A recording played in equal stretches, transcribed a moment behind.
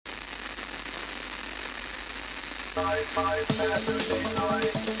Sci-Fi Saturday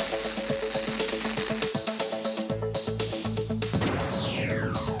Night.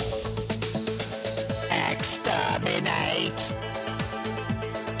 Exterminate!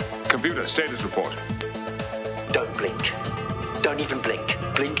 Computer, status report. Don't blink. Don't even blink.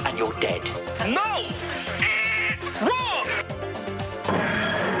 Blink and you're dead. No! Wrong!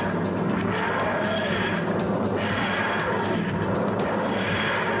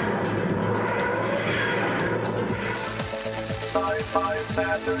 Sci-Fi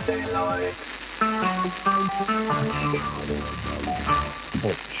Saturday Night.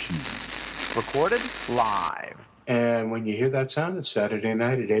 Recorded live. And when you hear that sound, it's Saturday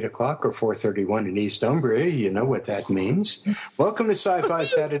night at 8 o'clock or 4:31 in East Umbria. You know what that means. Welcome to Sci-Fi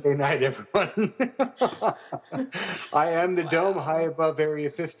Saturday Night, everyone. I am the Dome high above Area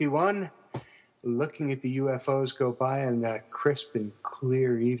 51, looking at the UFOs go by on that crisp and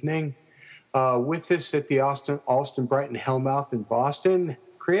clear evening. With us at the Alston Brighton Hellmouth in Boston,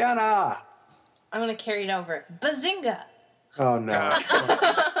 Kriana. I'm going to carry it over. Bazinga! Oh, no.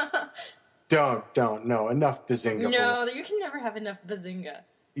 Don't. No, enough Bazinga. No, you can never have enough Bazinga.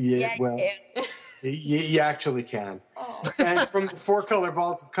 Yeah, well, you actually can. Oh. And from the Four Color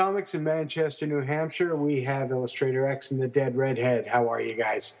Vault of Comics in Manchester, New Hampshire, we have Illustrator X and the Dead Redhead. How are you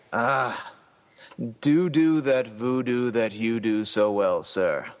guys? Do that voodoo that you do so well,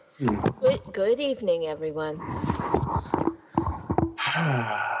 sir. Good evening, everyone.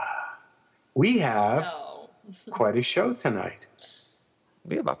 We have quite a show tonight.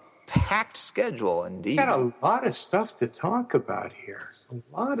 We have a packed schedule, indeed. We got a lot of stuff to talk about here. A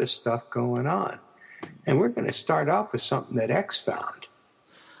lot of stuff going on. And we're going to start off with something that X found.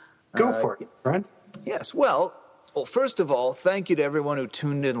 Go for it, friend. Yes, well, first of all, thank you to everyone who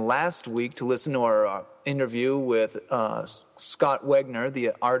tuned in last week to listen to our interview with Scott Wegner,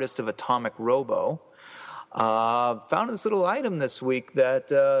 the artist of Atomic Robo. Found this little item this week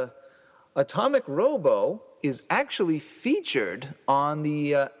that Atomic Robo is actually featured on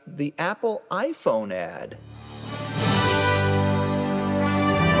the Apple iPhone ad.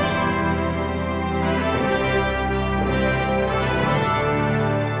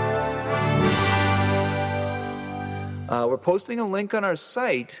 We're posting a link on our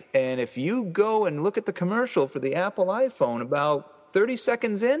site, and if you go and look at the commercial for the Apple iPhone about 30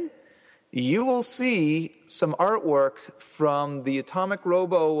 seconds in, you will see some artwork from the Atomic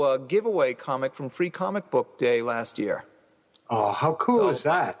Robo giveaway comic from Free Comic Book Day last year. Oh, how cool is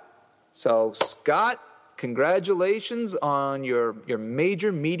that? So, Scott, congratulations on your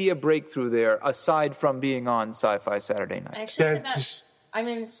major media breakthrough there, aside from being on Sci-Fi Saturday Night. Actually, I'm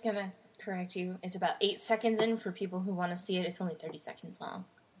just going to correct you. It's about 8 seconds in for people who want to see it. It's only 30 seconds long.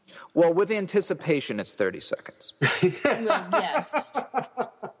 Well, with anticipation, it's 30 seconds. Well, yes.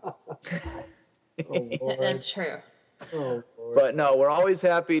 Oh, that's true. Oh, but no, we're always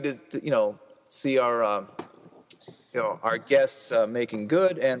happy to see our our guests making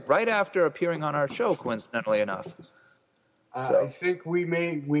good, and right after appearing on our show, coincidentally enough. I think we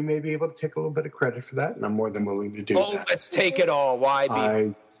may be able to take a little bit of credit for that, and I'm more than willing to do that. Oh, let's take it all. Why be?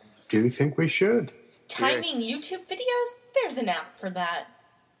 I do think we should. Timing YouTube videos? There's an app for that.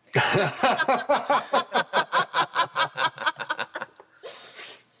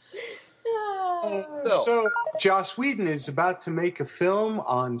 So, Joss Whedon is about to make a film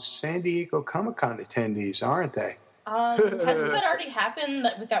on San Diego Comic-Con attendees, aren't they? Hasn't that already happened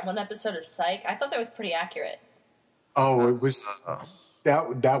with that one episode of Psych? I thought that was pretty accurate. Oh, it was.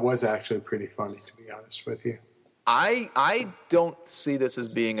 That was actually pretty funny, to be honest with you. I don't see this as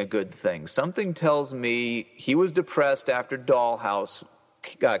being a good thing. Something tells me he was depressed after Dollhouse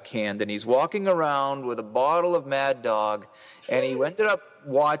got canned, and he's walking around with a bottle of Mad Dog, and he ended up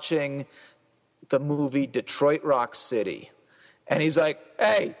watching the movie Detroit Rock City. And he's like,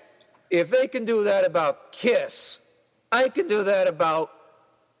 hey, if they can do that about Kiss, I can do that about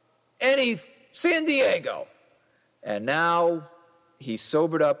any San Diego. And now he's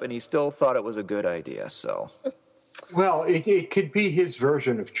sobered up, and he still thought it was a good idea, so... Well, it could be his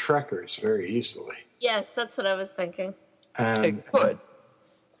version of Trekkers very easily. Yes, that's what I was thinking. It could.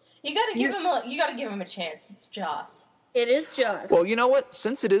 You gotta give him a chance. It's Joss. It is Joss. Well, you know what?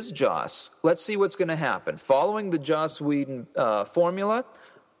 Since it is Joss, let's see what's going to happen. Following the Joss Whedon formula,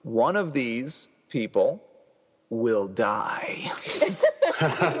 one of these people will die.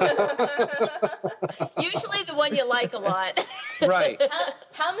 Usually the one you like a lot. Right.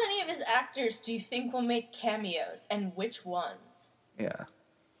 How many of his actors do you think will make cameos, and which ones? Yeah.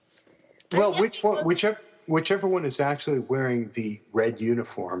 Well, whichever one is actually wearing the red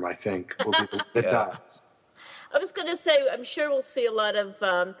uniform, I think, will be the does. I was going to say, I'm sure we'll see a lot of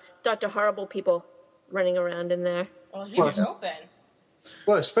Dr. Horrible people running around in there. Well, he was open.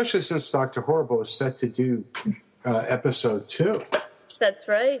 Well, especially since Dr. Horrible is set to do episode 2. That's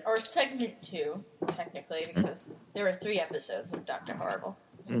right. Or segment 2, technically, because there were 3 episodes of Dr. Horrible.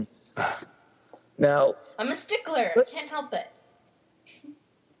 Now, I'm a stickler. Let's- Can't help it.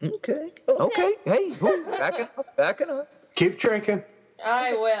 okay. Hey, backing up. Keep drinking.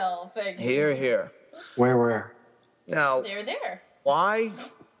 I will. Thank you. Here. Where? Now, They're there. why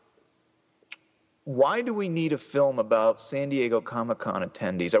do we need a film about San Diego Comic-Con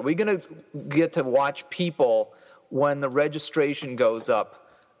attendees? Are we going to get to watch people when the registration goes up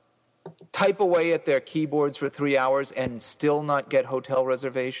type away at their keyboards for 3 hours and still not get hotel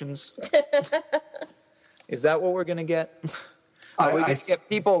reservations? Is that what we're going to get? Are we going to get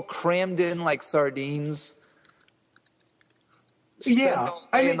people crammed in like sardines? Yeah,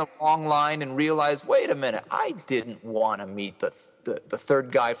 I in mean, the long line and realize, wait a minute, I didn't want to meet the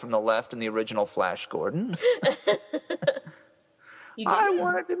third guy from the left in the original Flash Gordon. You I did.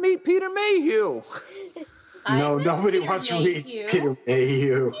 wanted to meet Peter Mayhew. no, I nobody Peter wants to read Mayhew. Peter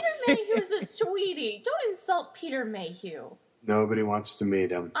Mayhew. Peter Mayhew's a sweetie. Don't insult Peter Mayhew. Nobody wants to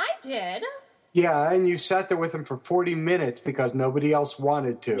meet him. I did. Yeah, and you sat there with him for 40 minutes because nobody else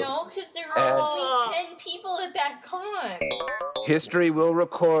wanted to. No, because there were only 10 people at that con. History will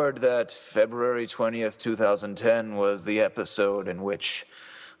record that February 20th, 2010 was the episode in which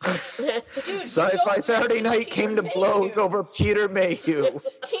Dude, Sci-Fi don't Saturday message Night Peter came to Mayhew. blows over Peter Mayhew.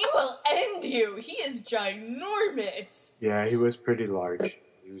 He will end you. He is ginormous. Yeah, he was pretty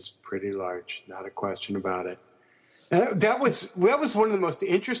large. Not a question about it. And that was one of the most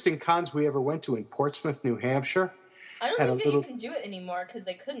interesting cons we ever went to in Portsmouth, New Hampshire. I don't Had a think little- they can do it anymore because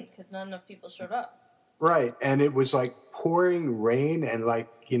they couldn't because not enough people showed up. Right, and it was like pouring rain and like,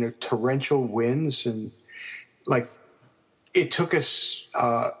 torrential winds, and like it took us,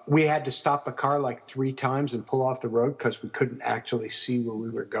 we had to stop the car like 3 times and pull off the road because we couldn't actually see where we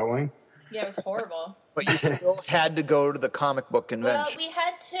were going. Yeah, it was horrible. But you still had to go to the comic book Well, convention. we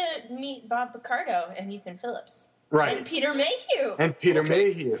had to meet Bob Picardo and Ethan Phillips. Right. And Peter Mayhew. And Peter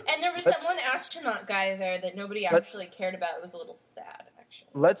Mayhew. And there was that one astronaut guy there that nobody Let's- actually cared about. It was a little sad, actually.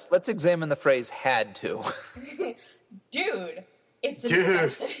 Let's examine the phrase "had to." Dude, it's a Dude,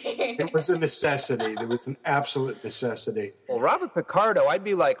 necessity. it was a necessity. There was an absolute necessity. Well, Robert Picardo, I'd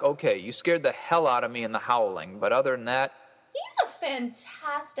be like, okay, you scared the hell out of me in The Howling, but other than that, He's a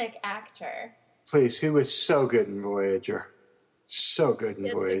fantastic actor. Please, he was so good in Voyager. So good in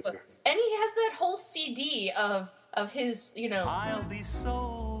Yes, he Voyager. was. And he has that whole CD of his, I'll be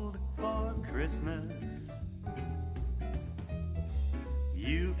sold for Christmas.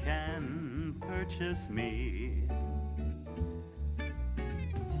 You can purchase me.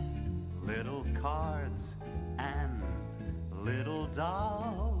 Little cards and little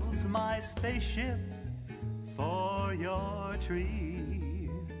dolls, my spaceship for your tree.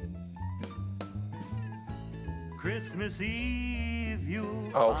 Christmas Eve, you'll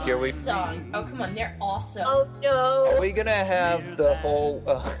oh, here we songs. Oh, come on, they're awesome. Oh no. are we gonna have the whole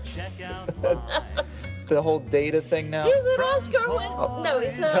check out my the whole data thing now? He's an Oscar winner. No,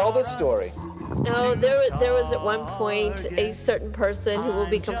 he's not. Tell the story. No, there was at one point a certain person who will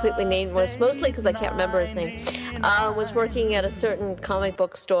be completely nameless, mostly because I can't remember his name, was working at a certain comic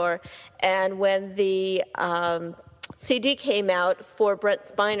book store, and when the CD came out for Brent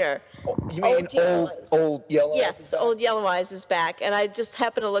Spiner, You mean Yellow Eyes. old Yellow Eyes? Yes, Old Yellow Eyes is back, and I just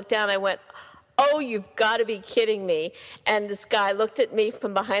happened to look down. I went, "Oh, you've got to be kidding me!" And this guy looked at me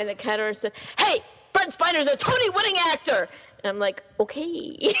from behind the counter and said, "Hey, Brent Spiner's a Tony-winning actor." And I'm like,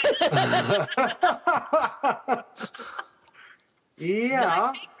 "Okay."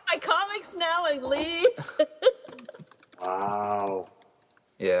 Yeah. My comics now and leave. Wow.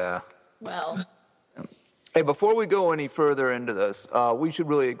 Yeah. Well, Hey, before we go any further into this, we should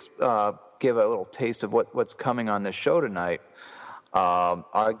really give a little taste of what's coming on this show tonight.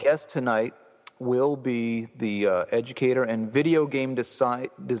 Our guest tonight will be the educator and video game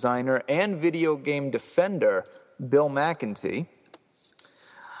designer and video game defender, Bill McEntee.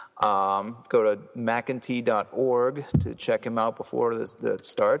 Go to mcentee.org to check him out before that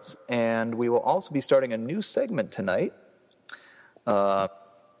starts. And we will also be starting a new segment tonight.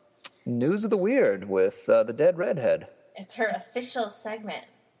 News of the Weird with the Dead Redhead. it's her official segment.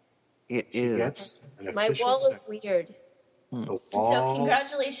 It is. That's an My official wall is segment. weird. The So wall.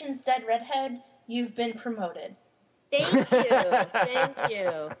 congratulations, Dead Redhead. You've been promoted. Thank you. Thank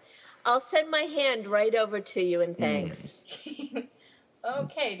you. I'll send my hand right over to you in thanks.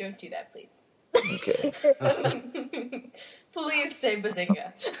 Okay, don't do that, please. Okay. Please say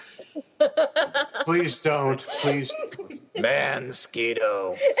Bazinga. Please don't. Please.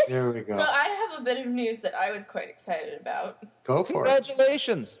 Mansquito. There we go. So I have a bit of news that I was quite excited about. Go for it.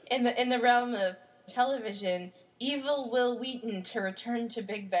 Congratulations. In the realm of television, evil Will Wheaton to return to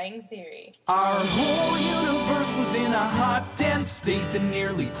Big Bang Theory. Our whole universe was in a hot, dense state that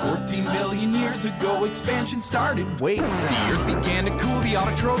nearly 14 billion years ago expansion started. Wait, the earth began to cool, the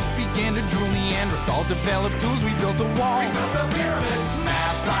autotrophs began to drool, Neanderthals developed tools, we built a wall. We built the pyramids,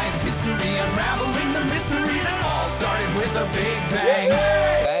 math, science, history, unraveling the mystery that all started with a Big Bang.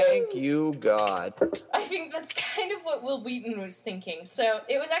 Thank you, God. I think that's kind of what Will Wheaton was thinking. So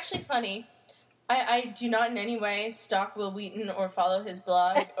it was actually funny. I do not in any way stalk Will Wheaton or follow his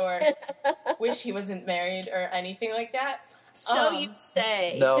blog or wish he wasn't married or anything like that. So you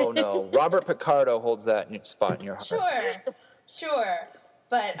say. No. Robert Picardo holds that spot in your heart. Sure.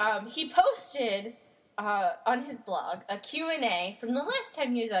 But he posted on his blog a Q&A from the last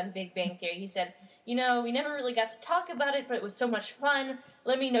time he was on Big Bang Theory. He said, we never really got to talk about it, but it was so much fun.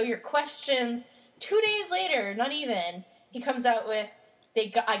 Let me know your questions. 2 days later, not even, he comes out with,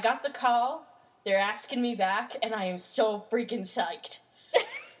 I got the call. They're asking me back, and I am so freaking psyched.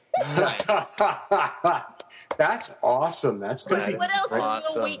 That's awesome. That's good. What else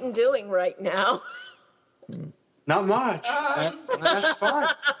is Will Wheaton doing right now? Not much. That's fine.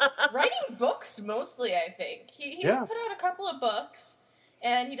 Writing books, mostly, I think. He's put out a couple of books,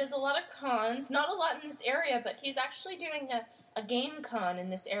 and he does a lot of cons. Not a lot in this area, but he's actually doing a game con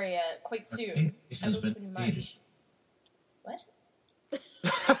in this area quite soon. I believe in March. What?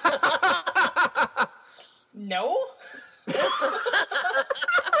 No?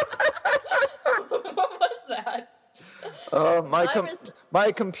 What was that?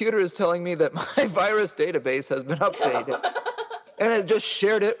 My computer is telling me that my virus database has been updated. And it just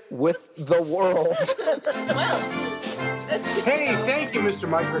shared it with the world. Hey, thank you, Mr.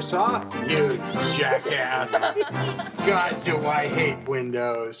 Microsoft, you jackass. God, do I hate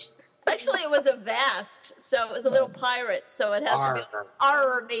Windows. Actually, it was a Vast, so it was a little pirate, so it has to be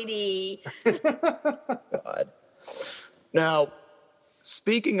R-80. God. Now,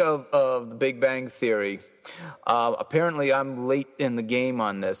 speaking of the Big Bang Theory, apparently I'm late in the game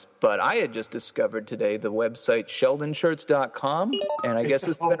on this, but I had just discovered today the website sheldonshirts.com, and I guess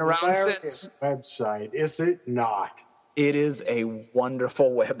it's been around since. Website, is it not? It is a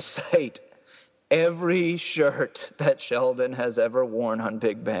wonderful website. Every shirt that Sheldon has ever worn on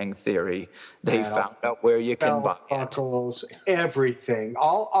Big Bang Theory, they found out where you can buy it. Buckles, everything,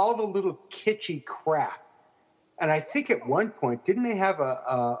 all the little kitschy crap. And I think at one point, didn't they have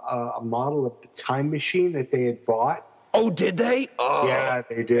a model of the time machine that they had bought? Oh, did they? Oh, yeah,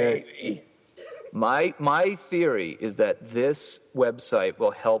 they did. Baby. My theory is that this website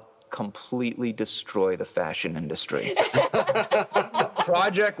will help completely destroy the fashion industry.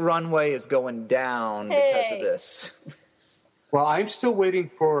 Project Runway is going down because of this. Well, I'm still waiting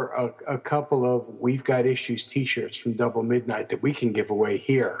for a couple of We've Got Issues t-shirts from Double Midnight that we can give away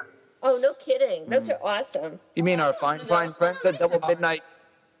here. Oh, no kidding. Those are awesome. You mean our fine friends at Double Midnight?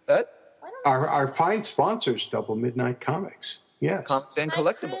 Our fine sponsors, Double Midnight Comics. Yes. Comics and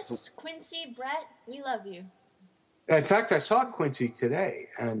collectibles. Chris, Quincy, Brett, we love you. In fact, I saw Quincy today,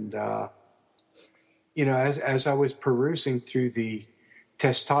 and as I was perusing through the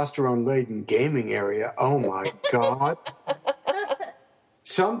testosterone-laden gaming area, oh my God!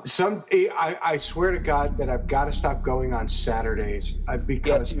 I swear to God that I've got to stop going on Saturdays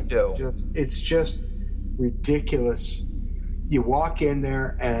because yes, you do. It's just ridiculous. You walk in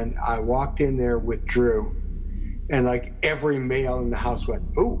there, and I walked in there with Drew, and like every male in the house went,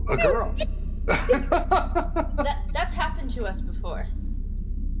 "Ooh, a girl." That's happened to us before.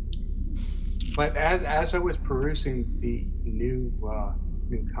 But as I was perusing the new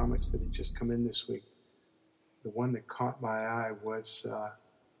comics that had just come in this week, the one that caught my eye was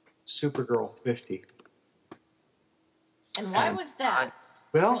Supergirl 50. And why was that?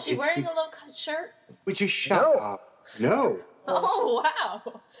 Well, was she wearing a low-cut shirt? Would you shut up? No. Oh, wow.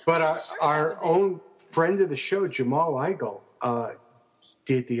 But our own friend of the show, Jamal Eigel,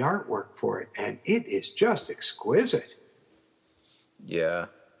 did the artwork for it, and it is just exquisite. Yeah.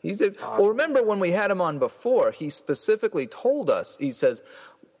 Well, remember when we had him on before, he specifically told us, he says,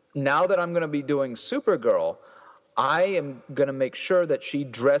 now that I'm going to be doing Supergirl, I am going to make sure that she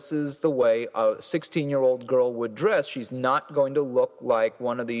dresses the way a 16-year-old girl would dress. She's not going to look like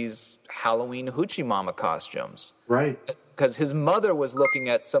one of these Halloween Hoochie Mama costumes. Right. Because his mother was looking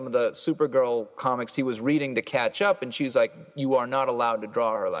at some of the Supergirl comics he was reading to catch up, and she's like, you are not allowed to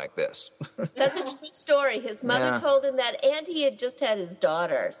draw her like this. That's a true story. His mother told him that, and he had just had his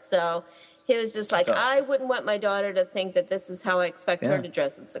daughter. So He was just like, I wouldn't want my daughter to think that this is how I expect her to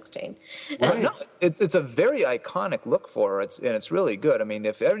dress at 16. No, it's a very iconic look for her, and it's really good. I mean,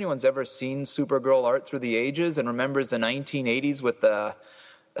 if anyone's ever seen Supergirl art through the ages and remembers the 1980s with the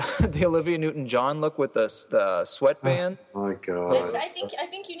Olivia Newton-John look with the sweatband. Oh my God! I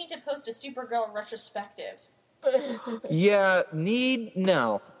think you need to post a Supergirl retrospective. Yeah,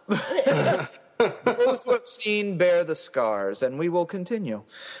 no. Those who have seen bear the scars, and we will continue.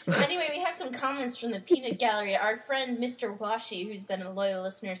 Anyway, we have some comments from the Peanut Gallery. Our friend Mr. Washi, who's been a loyal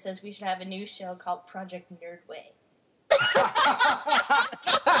listener, says we should have a new show called Project Nerdway.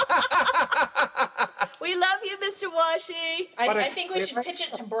 We love you, Mr. Washi. I think we should pitch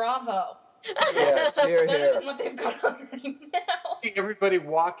it to Bravo. Yes, It's better than what they've got on right now. See everybody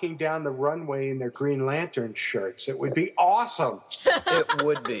walking down the runway in their Green Lantern shirts. It would be awesome. It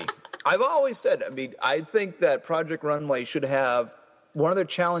would be. I've always said, I mean, I think that Project Runway should have one of their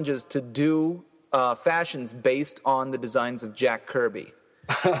challenges to do fashions based on the designs of Jack Kirby.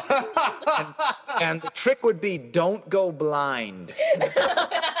 and the trick would be don't go blind.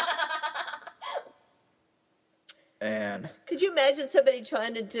 And could you imagine somebody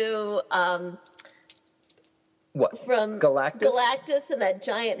trying to do what from Galactus and that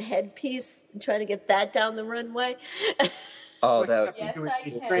giant headpiece, trying to get that down the runway? Oh, that Yes, would I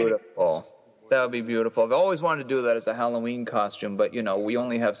be can. beautiful. That would be beautiful. I've always wanted to do that as a Halloween costume, but we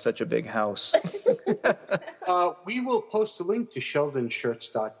only have such a big house. We will post a link to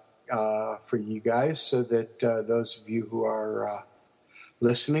SheldonShirts for you guys, so that those of you who are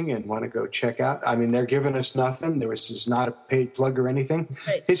listening and want to go check out. I mean, they're giving us nothing. This is not a paid plug or anything.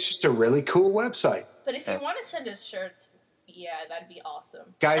 Right. It's just a really cool website. But if you want to send us shirts, yeah, that'd be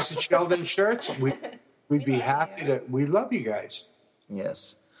awesome. Guys at Sheldon Shirts, we'd be love happy you. we love you guys.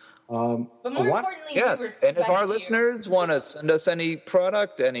 Yes. But more importantly, Yeah, we respect and if our you. listeners want to send us any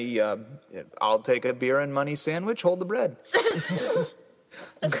product, I'll take a beer and money sandwich, hold the bread.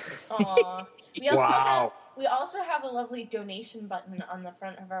 Aw. Wow. We also have a lovely donation button on the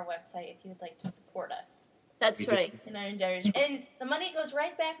front of our website if you would like to support us That's right. in our endeavors. And the money goes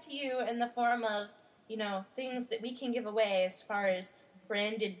right back to you in the form of, things that we can give away as far as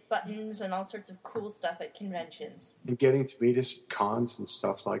branded buttons and all sorts of cool stuff at conventions. And getting to meet us at cons and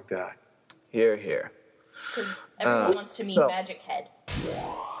stuff like that. Here, here. Because everyone wants to meet so- Magic Head.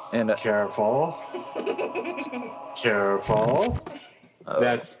 And Careful. Careful.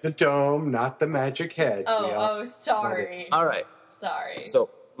 That's the dome, not the magic head. Yeah. Sorry. all right. Sorry. So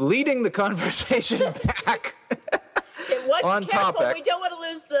leading the conversation back. Okay, watch On careful. topic. We don't want to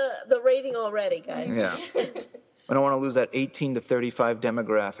lose the rating already, guys. Yeah. I don't want to lose that 18 to 35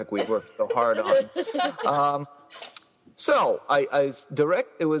 demographic we worked so hard on.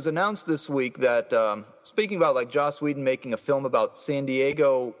 It was announced this week that, speaking about like Joss Whedon making a film about San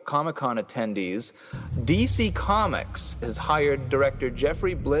Diego Comic-Con attendees, DC Comics has hired director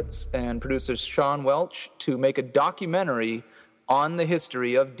Jeffrey Blitz and producer Sean Welch to make a documentary on the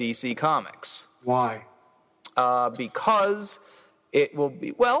history of DC Comics. Why? Because it will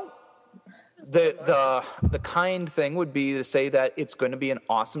be, the kind thing would be to say that it's going to be an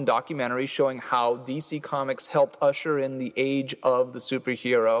awesome documentary showing how DC Comics helped usher in the age of the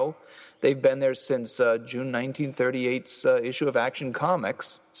superhero. They've been there since June 1938's issue of Action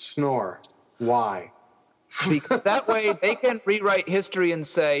Comics. Snore. Why? Because that way they can rewrite history and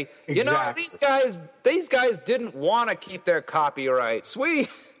say, Exactly. these guys didn't want to keep their copyrights. We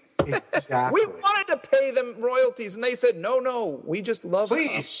Exactly. wanted to pay them royalties, and they said, no, we just love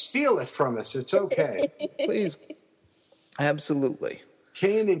Please steal it from us. It's okay. Please. Absolutely.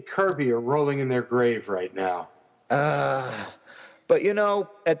 Kane and Kirby are rolling in their grave right now. But,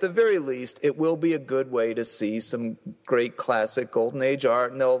 at the very least, it will be a good way to see some great classic Golden Age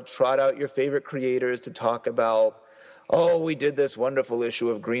art, and they'll trot out your favorite creators to talk about, we did this wonderful issue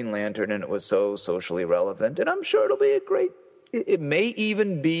of Green Lantern, and it was so socially relevant, and I'm sure it'll be it may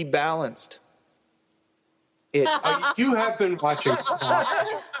even be balanced. You have been watching Fox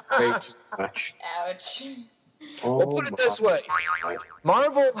way too much. Ouch. Well, put it this way.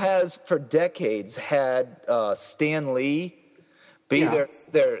 Marvel has, for decades, had Stan Lee be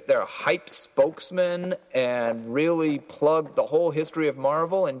their hype spokesman and really plug the whole history of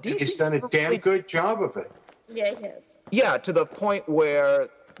Marvel. And He's done a damn good job of it. Yeah, he has. Yeah, to the point where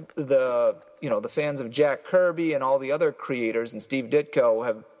the fans of Jack Kirby and all the other creators and Steve Ditko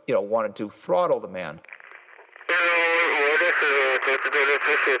have, wanted to throttle the man.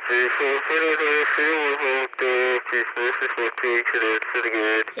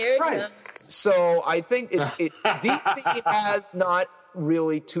 Here it Right. comes. So I think DC has not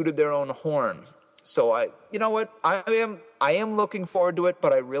really tooted their own horn. So you know what? I am looking forward to it,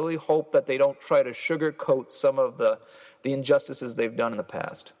 but I really hope that they don't try to sugarcoat some of the injustices they've done in the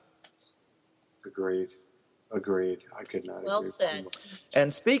past. Agreed. I could not Well agree said. more.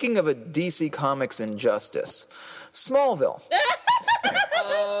 And speaking of a DC Comics injustice, Smallville.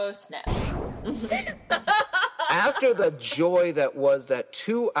 Oh, snap. After the joy that was that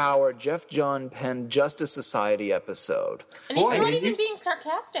 2-hour Jeff John Penn Justice Society episode. And he's Boy, not and even you- being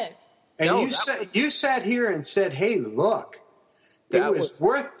sarcastic. And No, you sat here and said, "Hey, look, it That was was-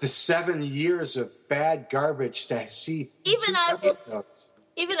 worth the 7 years of bad garbage to see." Even two I will- episodes."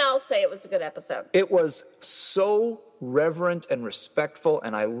 Even I'll say it was a good episode. It was so reverent and respectful,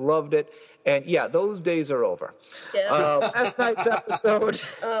 and I loved it. And yeah, those days are over. Yeah. Last night's episode.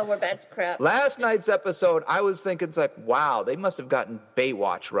 Oh, we're back to crap. Last night's episode, I was thinking, it's like, wow, they must have gotten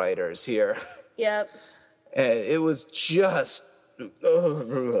Baywatch writers here. Yep. And it was just. And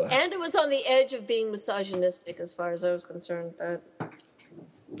it was on the edge of being misogynistic as far as I was concerned. But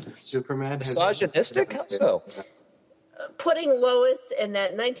Superman has- Misogynistic? How so? putting Lois in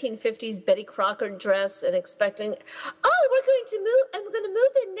that 1950s Betty Crocker dress and expecting, oh, we're going to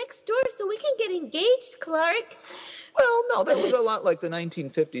move in next door so we can get engaged, Clark. Well, no, that was a lot like the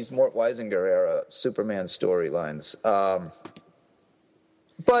 1950s Mort Weisinger era Superman storylines.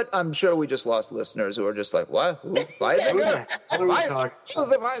 But I'm sure we just lost listeners who are just like, what? Who? Weisinger? Who's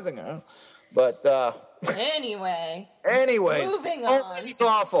the Weisinger? But anyways, moving on. It's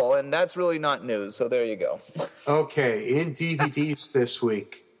awful, and that's really not news. So there you go. Okay, in DVDs this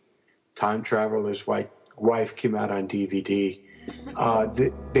week, Time Traveler's Wife came out on DVD.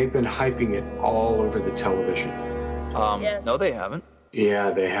 They've been hyping it all over the television. Yes. No, they haven't. Yeah,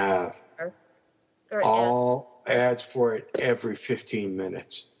 they have. Or All ads for it every 15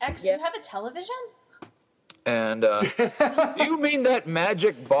 minutes. X, Yeah. you have a television? And do you mean that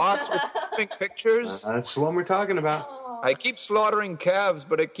magic box with moving pictures? That's the one we're talking about. I keep slaughtering calves,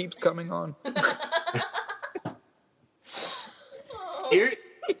 but it keeps coming on.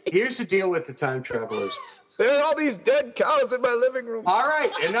 Here's the deal with the Time Travelers. There are all these dead cows in my living room. All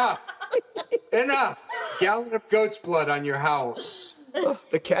right, enough. Enough. Gallon of goat's blood on your house.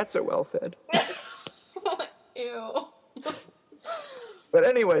 The cats are well fed. Ew. But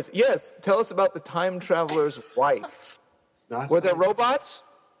anyways, yes, tell us about the Time Traveler's Wife. Were there robots?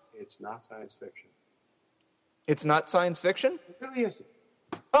 It's not science fiction. It's not science fiction? It really isn't.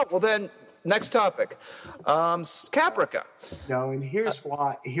 Oh, well then, next topic. Caprica. No, and here's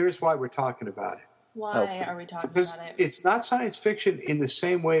why we're talking about it. Why are we talking Because about it? it's not science fiction in the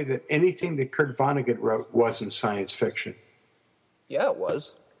same way that anything that Kurt Vonnegut wrote wasn't science fiction. Yeah, it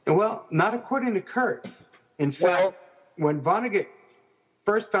was. Well, not according to Kurt. In fact, when Vonnegut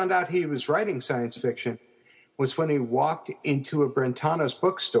first found out he was writing science fiction was when he walked into a Brentano's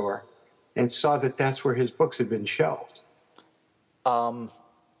bookstore and saw that that's where his books had been shelved. I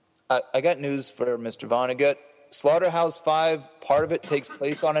got news for Mr. Vonnegut. Slaughterhouse-5, part of it takes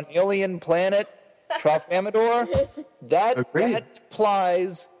place on an alien planet, Tralfamador. That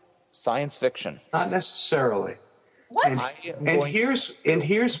implies science fiction. Not necessarily. What? And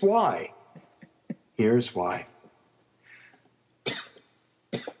here's why. Here's why.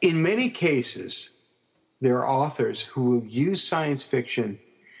 In many cases, there are authors who will use science fiction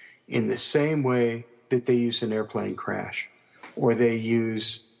in the same way that they use an airplane crash, or they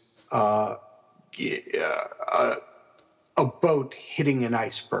use a boat hitting an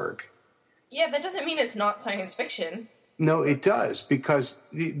iceberg. Yeah, that doesn't mean it's not science fiction. No, it does, because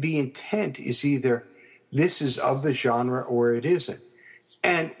the intent is either this is of the genre or it isn't.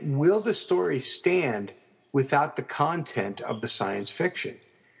 And will the story stand without the content of the science fiction?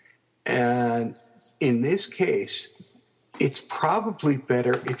 And in this case, it's probably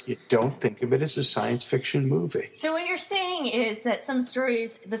better if you don't think of it as a science fiction movie. So what you're saying is that some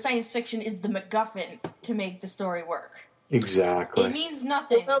stories, the science fiction is the MacGuffin to make the story work. Exactly. It means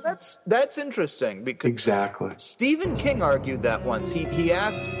nothing. Well, now that's interesting because Exactly. Stephen King argued that once. He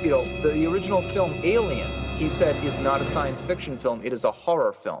asked, the original film Alien, he said, is not a science fiction film, it is a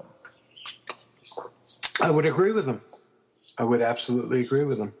horror film. I would agree with him. I would absolutely agree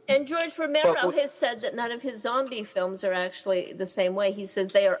with him. And George Romero has said that none of his zombie films are actually the same way. He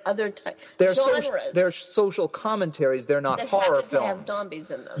says they are other genres. They're social commentaries, they're not that horror happen to have films.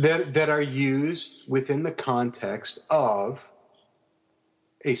 zombies in them. That are used within the context of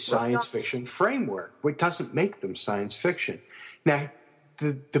a science fiction framework, which doesn't make them science fiction. Now,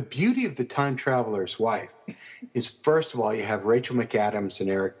 the beauty of The Time Traveler's Wife is, first of all, you have Rachel McAdams and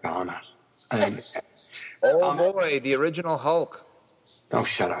Eric Bana. And, oh boy, the original Hulk. oh,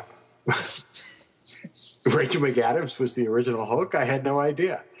 shut up. Rachel McAdams was the original Hulk? I had no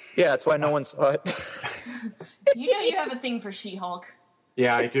idea. Yeah, that's why no one saw it. You know you have a thing for She-Hulk.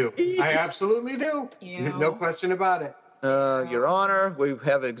 Yeah, I do. I absolutely do. Ew. No question about it. Your Honor, we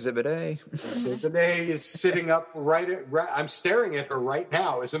have Exhibit A. Exhibit A is sitting up right. I'm staring at her right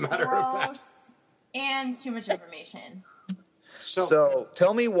now, as a matter of fact. Gross. And too much information. So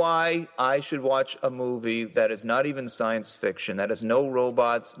tell me why I should watch a movie that is not even science fiction, that has no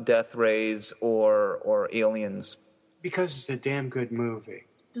robots, death rays, or aliens. Because it's a damn good movie.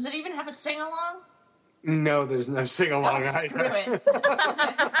 Does it even have a sing-along? No, there's no sing-along either. Screw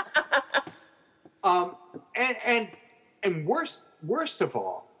it. And worst of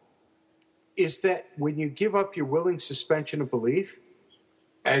all is that when you give up your willing suspension of belief,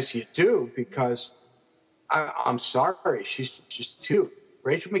 as you do, because I'm sorry, she's just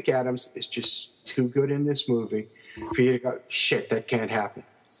Rachel McAdams is just too good in this movie for you to go, shit, that can't happen.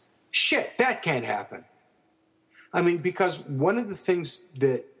 Shit, that can't happen. I mean, because one of the things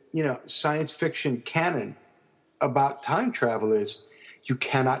that, science fiction canon about time travel is you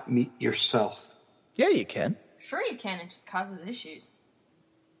cannot meet yourself. Yeah, you can. Sure you can. It just causes issues.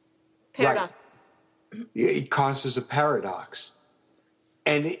 Paradox. Right. It causes a paradox.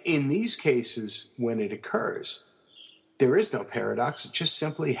 And in these cases, when it occurs, there is no paradox. It just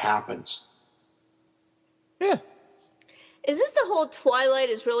simply happens. Yeah. Is this the whole Twilight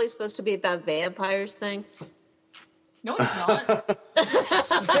is really supposed to be about vampires thing? No, it's not. Who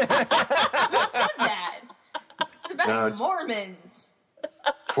said that? It's about Mormons.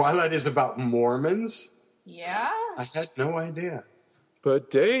 Twilight is about Mormons? Yeah? I had no idea.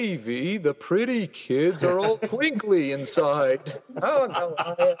 But Davy, the pretty kids are all twinkly inside. Oh, no.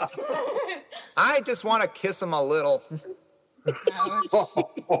 I just want to kiss them a little.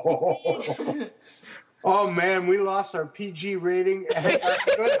 Oh man, we lost our PG rating.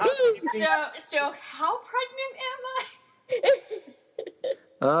 So how pregnant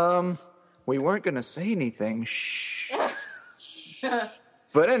am I? We weren't going to say anything. Shh.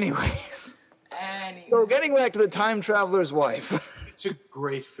 But anyways. So getting back to The Time Traveler's Wife. It's a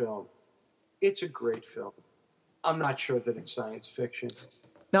great film. It's a great film. I'm not sure that it's science fiction.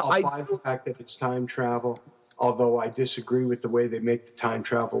 Now, I'll buy the fact that it's time travel, although I disagree with the way they make the time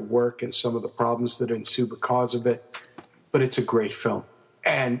travel work and some of the problems that ensue because of it. But it's a great film,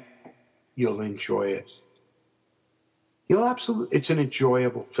 and you'll enjoy it. It's an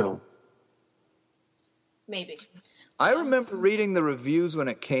enjoyable film. Maybe. I remember reading the reviews when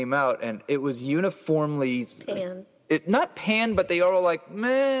it came out, and it was uniformly Panned. Not panned, but they are all like,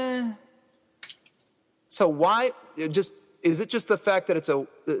 meh. So why? Is it just the fact that it's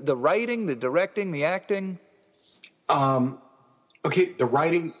the writing, the directing, the acting? Okay, the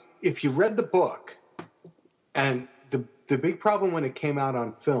writing. If you read the book, and the big problem when it came out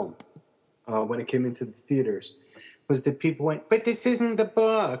on film, when it came into the theaters, was that people went, "But this isn't the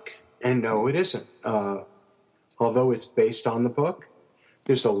book," and no, it isn't. Although it's based on the book,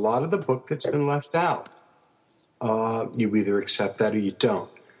 there's a lot of the book that's been left out. You either accept that or you don't.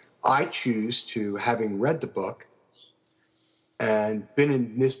 I choose to, having read the book and been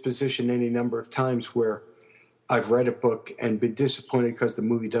in this position any number of times where I've read a book and been disappointed because the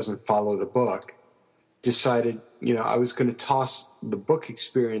movie doesn't follow the book, decided, I was going to toss the book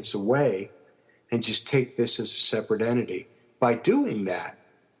experience away and just take this as a separate entity. By doing that,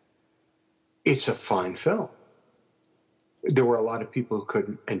 it's a fine film. There were a lot of people who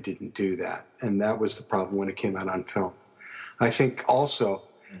couldn't and didn't do that. And that was the problem when it came out on film. I think also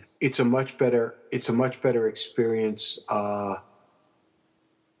it's a much better experience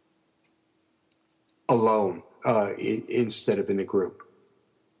alone instead of in a group.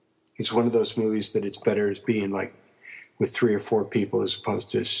 It's one of those movies that it's better as being like with 3 or 4 people as opposed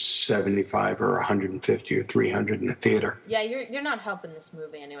to 75 or 150 or 300 in a theater. Yeah, you're not helping this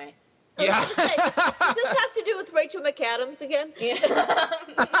movie anyway. Yeah. Does this have to do with Rachel McAdams again?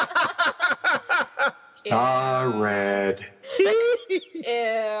 Red.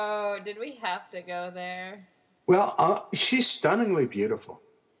 Ew, did we have to go there? Well, she's stunningly beautiful.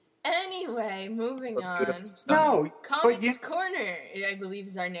 Anyway, moving on. No, Comics Corner, I believe,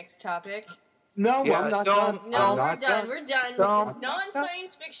 is our next topic. No, Yeah, I'm not don't- done. No, I'm we're not done. We're done. Don't- It's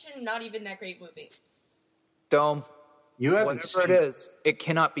non-science fiction, not even that great movie. Dome. You haven't Whatever seen it is, it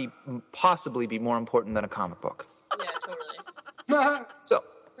cannot possibly be more important than a comic book. Yeah, totally. So,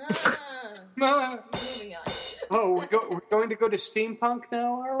 Moving on. Oh, we're going to go to steampunk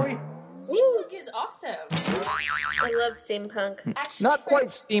now, are we? Steampunk is awesome. I love steampunk. Actually, not quite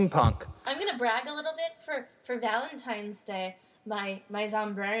steampunk. I'm gonna brag a little bit for Valentine's Day. My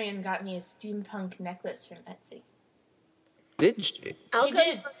Zombrarian got me a steampunk necklace from Etsy. Did she? I'll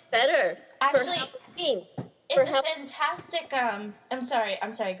did. Better. Actually, Halloween. it's a fantastic. I'm sorry.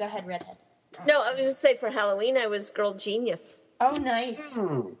 Go ahead, Redhead. No, I was just saying for Halloween I was Girl Genius. Oh, nice,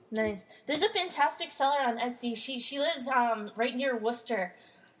 nice. There's a fantastic seller on Etsy. She lives right near Worcester,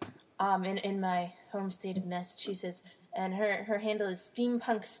 in my home state of Massachusetts, and her handle is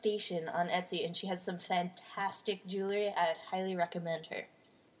Steampunk Station on Etsy, and she has some fantastic jewelry. I'd highly recommend her.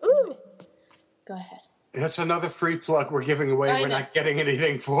 Ooh, Anyways, go ahead. That's another free plug we're giving away. I We're know. not getting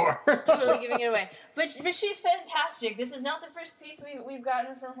anything for. Totally giving it away, but she's fantastic. This is not the first piece we've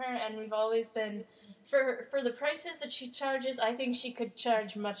gotten from her, and we've always been for the prices that she charges. I think she could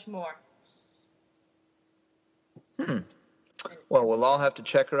charge much more. Well, we'll all have to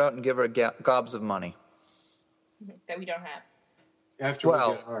check her out and give her gobs of money. That we don't have. After Well,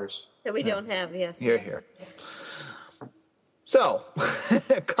 we get ours. that we don't have, yes. Here. So,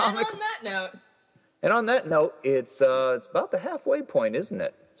 comics. And on that note, it's about the halfway point, isn't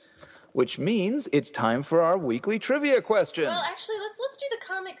it? Which means it's time for our weekly trivia question. well, actually, let's do the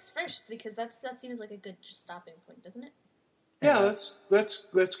comics first because that seems like a good stopping point, doesn't it? Yeah,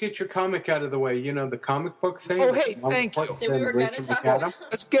 let's get your comic out of the way. You know, the comic book thing. Oh, which hey, is more thank you. important That we than were gonna Rachel talk McAdam.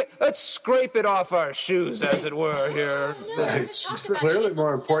 about. Let's scrape it off our shoes, as it were, here. No, It's talk about clearly it.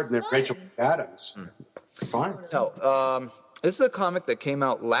 more It's important than fun. Rachel McAdams. Fine. No, this is a comic that came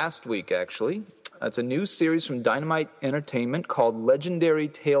out last week, actually. It's a new series from Dynamite Entertainment called Legendary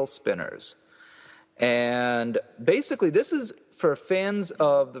Tale Spinners. And basically, this is for fans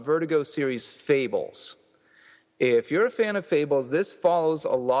of the Vertigo series Fables. If you're a fan of Fables, this follows a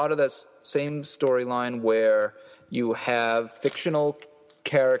lot of the same storyline where you have fictional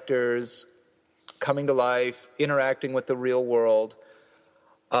characters coming to life, interacting with the real world.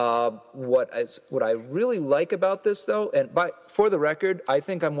 What I really like about this, though, and for the record, I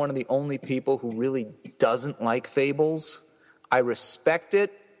think I'm one of the only people who really doesn't like Fables. I respect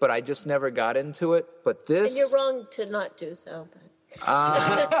it, but I just never got into it. But this... And you're wrong to not do so. But...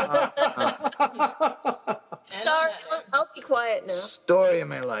 Sorry, I'll be quiet now. Story of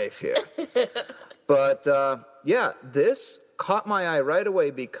my life here. But, yeah, this caught my eye right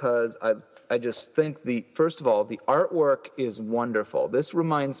away because I just think first of all, the artwork is wonderful. This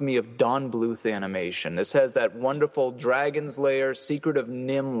reminds me of Don Bluth animation. This has that wonderful Dragon's Lair, Secret of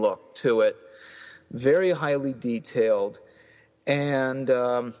Nim look to it. Very highly detailed. And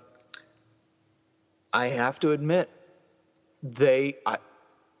I have to admit, they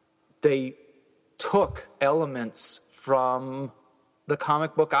took elements from the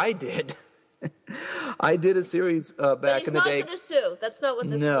comic book I did. I did a series back in the day. He's not going to sue. That's not what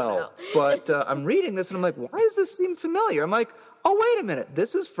this is about. But I'm reading this and I'm like, why does this seem familiar? I'm like, oh, wait a minute.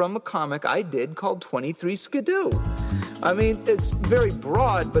 This is from a comic I did called 23 Skidoo. I mean, it's very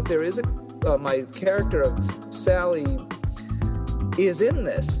broad, but there is my character of Sally is in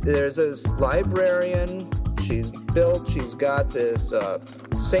this. There's this librarian. She's got this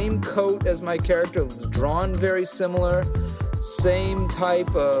same coat as my character, drawn very similar. Same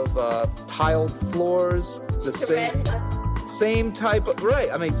type of tiled floors, the same type of,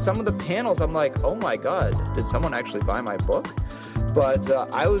 right. I mean, some of the panels, I'm like, oh my God, did someone actually buy my book? But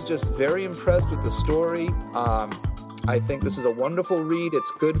I was just very impressed with the story. I think this is a wonderful read.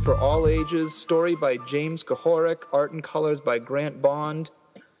 It's good for all ages. Story by James Kahoric, art and colors by Grant Bond.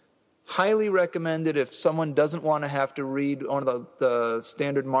 Highly recommended if someone doesn't want to have to read one of the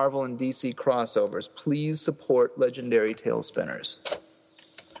standard Marvel and DC crossovers. Please support Legendary Tale Spinners.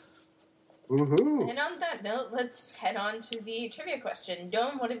 Woohoo! And on that note, let's head on to the trivia question.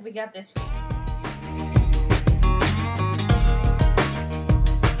 Dome, what have we got this week?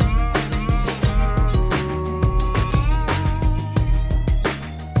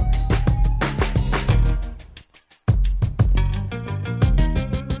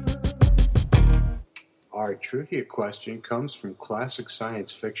 Our trivia question comes from classic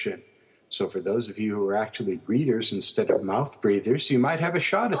science fiction. So for those of you who are actually readers instead of mouth breathers, you might have a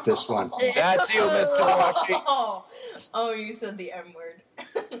shot at this one. That's you, Mr. Washi. Oh, you said the M word.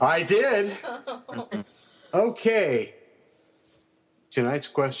 I did. Okay. Tonight's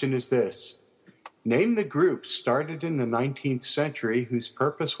question is this. Name the group started in the 19th century whose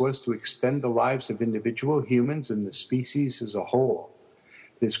purpose was to extend the lives of individual humans and the species as a whole.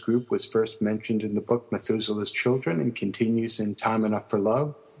 This group was first mentioned in the book Methuselah's Children and continues in Time Enough for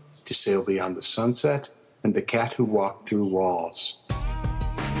Love, To Sail Beyond the Sunset, and The Cat Who Walked Through Walls.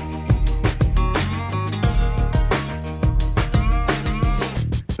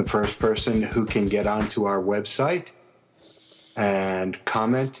 The first person who can get onto our website and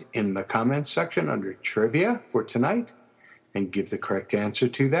comment in the comments section under trivia for tonight and give the correct answer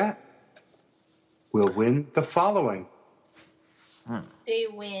to that will win the following. they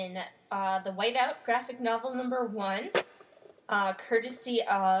win the Whiteout graphic novel #1, courtesy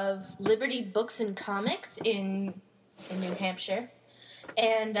of Liberty Books and Comics in New Hampshire,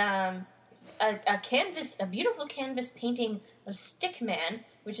 and a beautiful canvas painting of Stickman,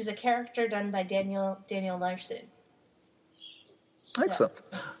 which is a character done by Daniel Larson. Excellent.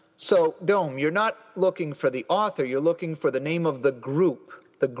 So, Dome, you're not looking for the author, you're looking for the name of the group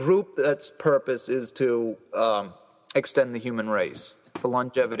that's purpose is to extend the human race, the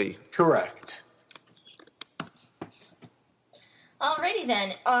longevity. Correct. Alrighty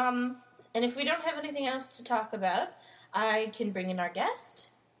then. And if we don't have anything else to talk about, I can bring in our guest.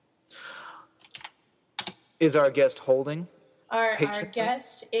 Is our guest holding? Our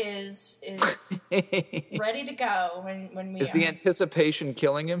guest is ready to go when we Is the anticipation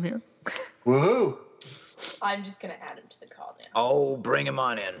killing him here? Woohoo! I'm just going to add him to the call now. Oh, bring him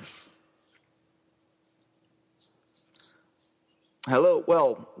on in. Hello.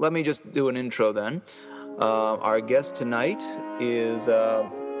 Well, let me just do an intro then. Our guest tonight is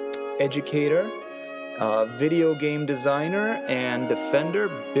educator, video game designer, and defender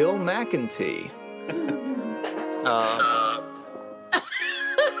Bill McEntee.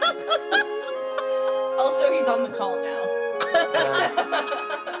 Also, he's on the call now.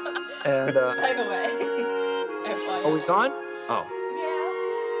 And by the way. Oh, he's on? Oh.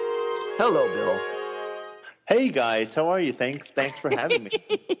 Yeah. Hello, Bill. Hey guys, how are you? Thanks for having me.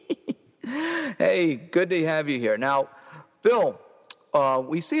 Hey, good to have you here. Now, Bill,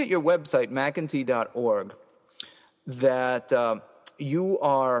 we see at your website, mcentee.org, that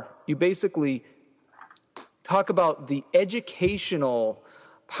you basically talk about the educational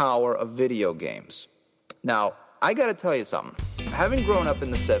power of video games. Now, I got to tell you something. Having grown up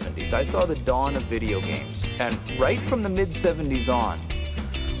in the 70s, I saw the dawn of video games. And right from the mid-70s on,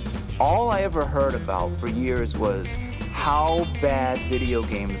 all I ever heard about for years was how bad video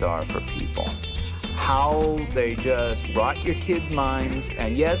games are for people. How they just rot your kids' minds.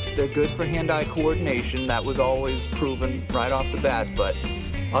 And yes, they're good for hand-eye coordination. That was always proven right off the bat. But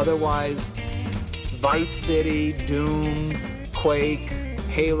otherwise, Vice City, Doom, Quake,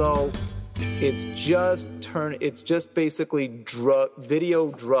 Halo, it's just basically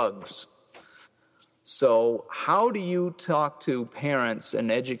video drugs. So how do you talk to parents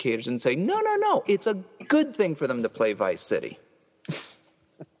and educators and say, no, it's a good thing for them to play Vice City?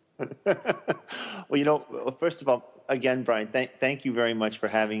 Well, first of all, again, Brian, thank you very much for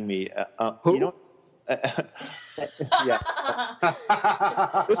having me. Who? Yeah.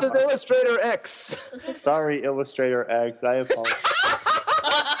 This is Illustrator X. Sorry, Illustrator X. I apologize.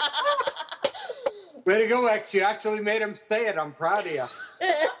 Way to go, X. You actually made him say it. I'm proud of you.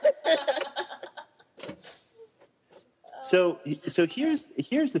 So here's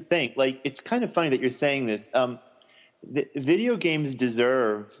the thing. Like, it's kind of funny that you're saying this. The video games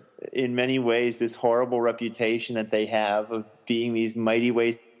deserve, in many ways, this horrible reputation that they have of being these mighty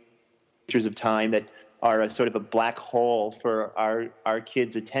wasters of time that are a sort of a black hole for our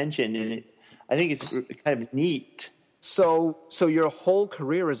kids' attention, and I think it's kind of neat. So your whole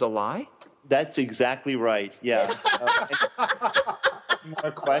career is a lie? That's exactly right. Yeah. Any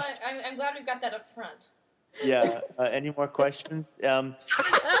more questions? Well, I'm glad we've got that up front. Yeah. Any more questions? No,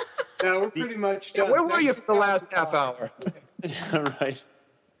 we're pretty much done. Where were you for the last half hour? Right.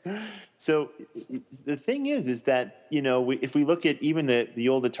 So the thing is that, if we look at even the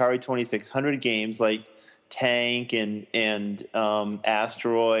old Atari 2600 games like Tank and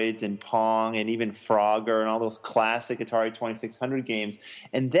Asteroids and Pong and even Frogger and all those classic Atari 2600 games,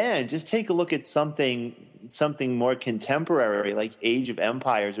 and then just take a look at something more contemporary like Age of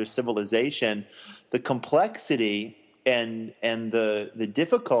Empires or Civilization, the complexity and the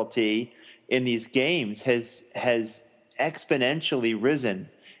difficulty in these games has exponentially risen.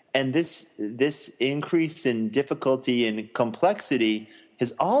 And this increase in difficulty and complexity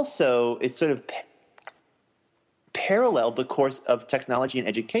has also, it's sort of paralleled the course of technology and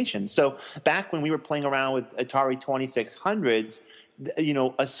education. So back when we were playing around with Atari 2600s,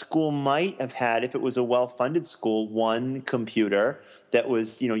 a school might have had, if it was a well-funded school, one computer that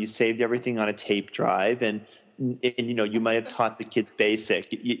was, you saved everything on a tape drive, and you might have taught the kids BASIC.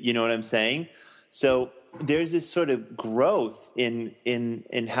 You know what I'm saying? So there's this sort of growth in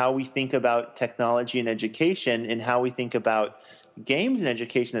how we think about technology and education and how we think about games and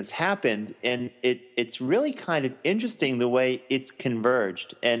education that's happened, and it's really kind of interesting the way it's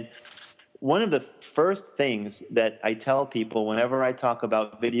converged. And one of the first things that I tell people whenever I talk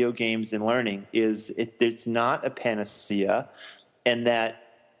about video games and learning is it's not a panacea, and that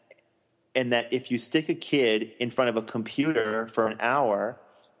if you stick a kid in front of a computer for an hour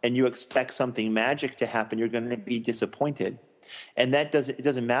and you expect something magic to happen, you're going to be disappointed. And it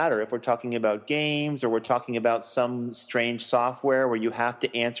doesn't matter if we're talking about games or we're talking about some strange software where you have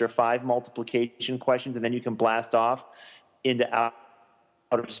to answer 5 multiplication questions and then you can blast off into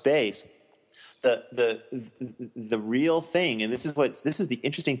outer space. The real thing, and this is the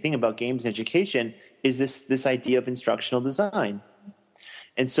interesting thing about games and education, is this idea of instructional design.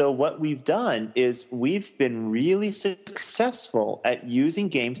 And so what we've done is we've been really successful at using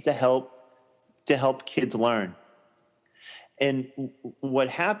games to help kids learn. And what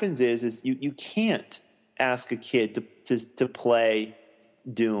happens is you can't ask a kid to play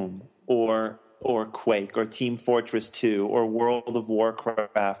Doom or Quake or Team Fortress 2 or World of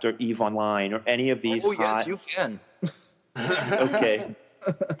Warcraft or EVE Online or any of these. Oh, yes, you can. Okay.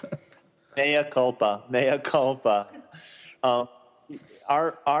 Mea culpa.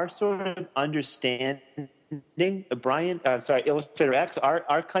 Our sort of understanding, Illustrator X,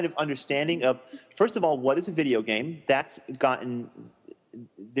 our kind of understanding of, first of all, what is a video game? That's gotten,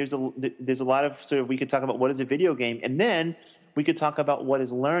 there's a lot of sort of, we could talk about what is a video game, and then we could talk about what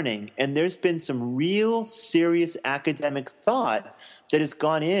is learning. And there's been some real serious academic thought that has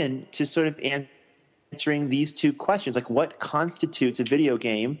gone in to sort of answering these two questions, like what constitutes a video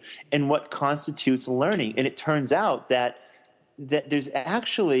game and what constitutes learning. And it turns out that there's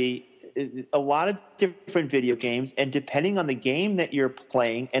actually a lot of different video games, and depending on the game that you're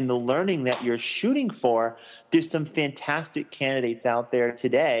playing and the learning that you're shooting for, there's some fantastic candidates out there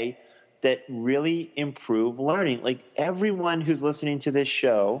today that really improve learning. Like everyone who's listening to this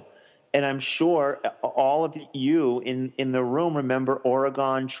show, and I'm sure all of you in the room remember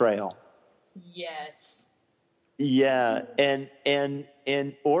Oregon Trail. Yes. Yeah, and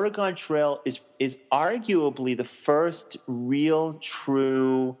Oregon Trail is arguably the first real,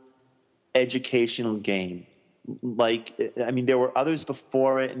 true educational game. Like, I mean, there were others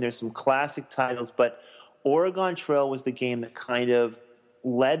before it, and there's some classic titles, but Oregon Trail was the game that kind of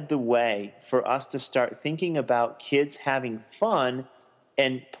led the way for us to start thinking about kids having fun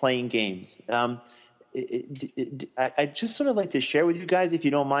and playing games. I just sort of like to share with you guys, if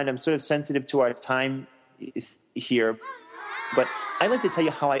you don't mind. I'm sort of sensitive to our time here, but I'd like to tell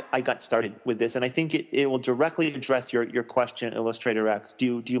you how I got started with this, and I think it will directly address your question, Illustrator X.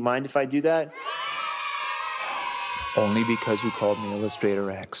 Do you mind if I do that? Only because you called me Illustrator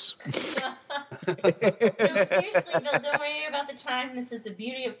X. No, seriously, Bill, don't worry about the time. This is the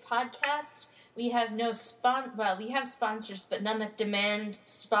beauty of podcasts. We have we have sponsors, but none that demand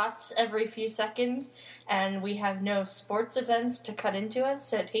spots every few seconds, and we have no sports events to cut into us,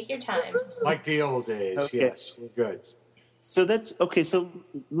 so take your time. Like the old days, okay. Yes, we're good. So that's, okay, so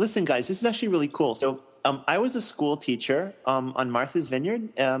listen, guys, this is actually really cool. So I was a school teacher on Martha's Vineyard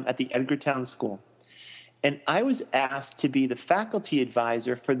at the Edgartown School. And I was asked to be the faculty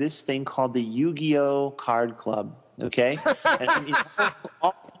advisor for this thing called the Yu-Gi-Oh! Card Club, okay?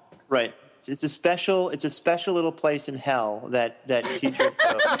 Right. It's a special little place in hell that teachers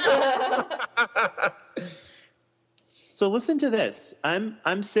go. So listen to this.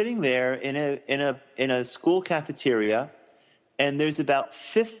 I'm sitting there in a school cafeteria, and there's about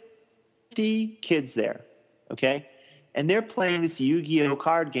 50 kids there, okay? And they're playing this Yu-Gi-Oh!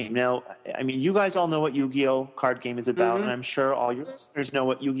 Card game. Now, I mean, you guys all know what Yu-Gi-Oh! Card game is about, and I'm sure all your listeners know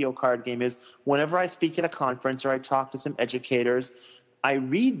what Yu-Gi-Oh! Card game is. Whenever I speak at a conference or I talk to some educators, I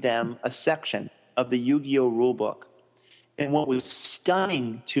read them a section of the Yu-Gi-Oh! Rulebook. And what was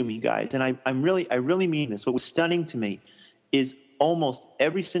stunning to me, guys, and I really mean this, what was stunning to me is almost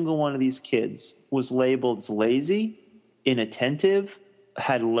every single one of these kids was labeled as lazy, inattentive,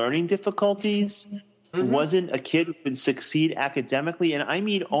 had learning difficulties, wasn't a kid who could succeed academically, and I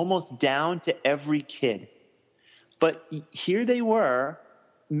mean almost down to every kid. But here they were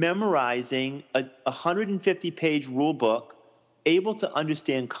memorizing a 150-page rule book, able to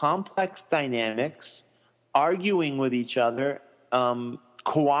understand complex dynamics, arguing with each other,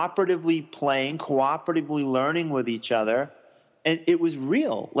 cooperatively playing, cooperatively learning with each other, and it was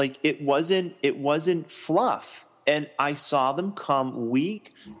real. Like it wasn't fluff. And I saw them come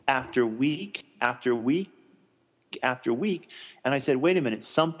week after week after week after week, and I said, "Wait a minute,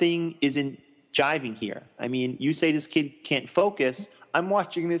 something isn't jiving here." I mean, you say this kid can't focus. I'm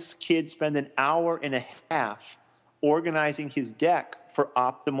watching this kid spend an hour and a half organizing his deck for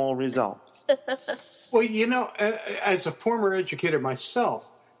optimal results. Well, you know, as a former educator myself,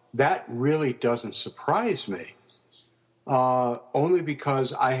 that really doesn't surprise me. Only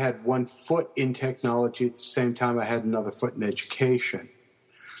because I had one foot in technology at the same time I had another foot in education.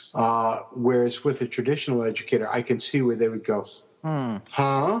 Whereas with a traditional educator, I can see where they would go,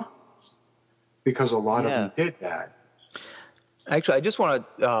 huh? Because a lot of them did that. Actually, I just want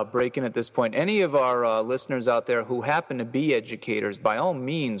to break in at this point. Any of our listeners out there who happen to be educators, by all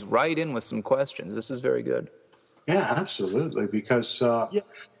means, write in with some questions. This is very good. Yeah, absolutely. Because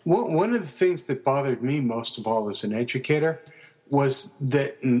one of the things that bothered me most of all as an educator was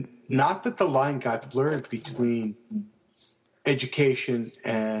that not that the line got blurred between education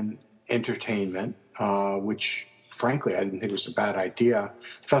and entertainment, which frankly I didn't think was a bad idea.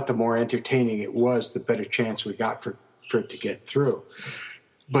 I thought the more entertaining it was, the better chance we got for it to get through.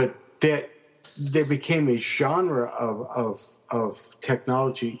 But that there became a genre of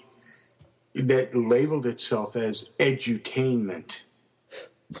technology that labeled itself as edutainment.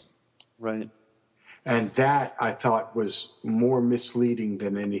 Right. And that, I thought, was more misleading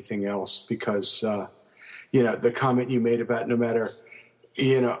than anything else because, the comment you made about no matter,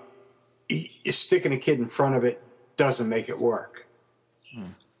 sticking a kid in front of it doesn't make it work.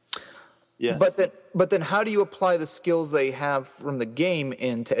 Yeah. But then how do you apply the skills they have from the game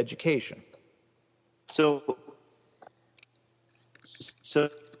into education? So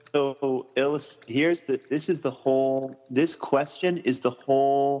this question is the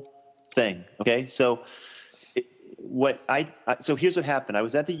whole thing. Okay. So here's what happened. I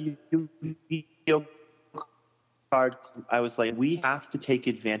was at the Yu-Gi-Oh card. I was like, we have to take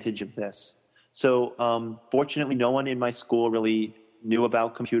advantage of this. So, fortunately no one in my school really knew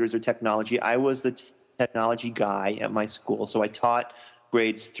about computers or technology. I was the technology guy at my school. So I taught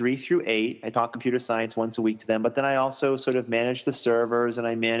grades 3 through 8. I taught computer science once a week to them, but then I also sort of managed the servers and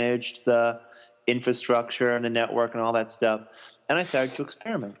I managed the infrastructure and the network and all that stuff. And I started to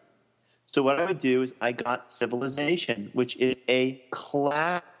experiment. So what I would do is I got Civilization, which is a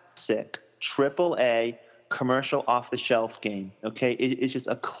classic AAA commercial off-the-shelf game. Okay, it's just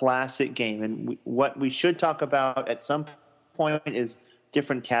a classic game. And what we should talk about at some point is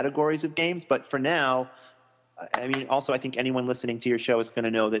different categories of games. But for now, I mean, also I think anyone listening to your show is going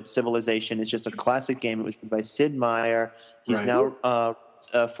to know that Civilization is just a classic game. It was by Sid Meier. He's now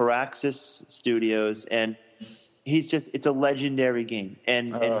Firaxis Studios, and it's a legendary game.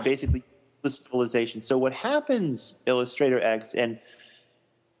 And basically the Civilization. So what happens, Illustrator X,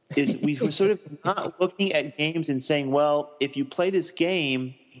 is we were sort of not looking at games and saying, well, if you play this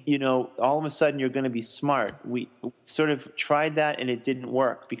game, all of a sudden you're going to be smart. We sort of tried that and it didn't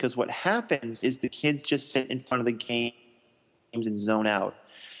work because what happens is the kids just sit in front of the games and zone out.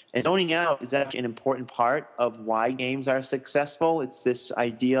 And zoning out is actually an important part of why games are successful. It's this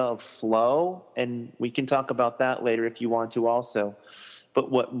idea of flow, and we can talk about that later if you want to also. But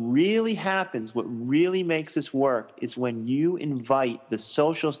what really happens, what really makes this work is when you invite the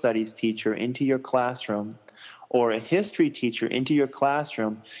social studies teacher into your classroom or a history teacher into your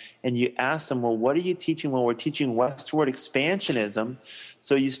classroom and you ask them, well, what are you teaching? Well, we're teaching westward expansionism.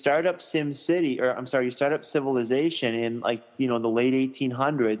 So you start up you start up Civilization in the late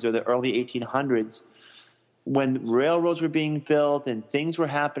 1800s or the early 1800s when railroads were being built and things were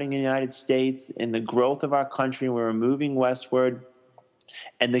happening in the United States and the growth of our country, and we were moving westward.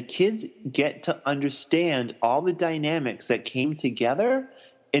 And the kids get to understand all the dynamics that came together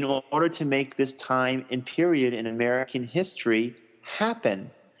in order to make this time and period in American history happen.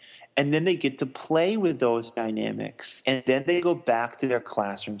 And then they get to play with those dynamics. And then they go back to their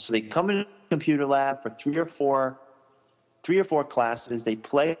classroom. So they come in a computer lab for three or four classes. They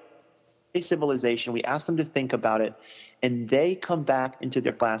play Civilization. We ask them to think about it. And they come back into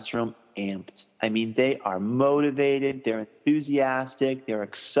their classroom amped. I mean, they are motivated, they're enthusiastic, they're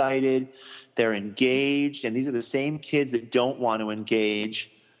excited, they're engaged, and these are the same kids that don't want to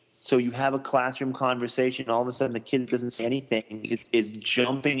engage. So you have a classroom conversation, and all of a sudden the kid doesn't say anything, is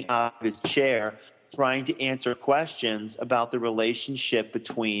jumping out of his chair, trying to answer questions about the relationship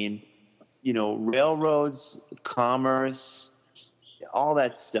between, railroads, commerce, all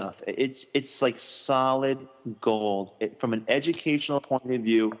that stuff. It's like solid gold. From an educational point of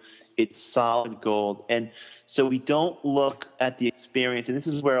view, it's solid gold. And so we don't look at the experience, and this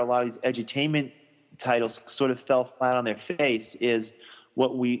is where a lot of these edutainment titles sort of fell flat on their face, is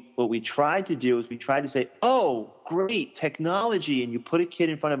what we tried to do is we tried to say, oh, great technology, and you put a kid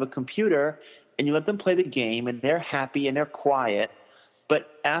in front of a computer and you let them play the game and they're happy and they're quiet.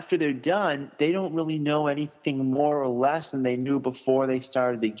 But after they're done, they don't really know anything more or less than they knew before they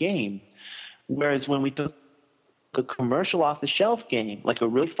started the game. Whereas when we took a commercial off-the-shelf game, like a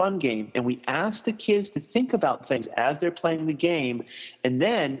really fun game, and we asked the kids to think about things as they're playing the game, and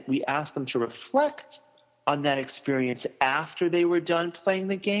then we asked them to reflect on that experience after they were done playing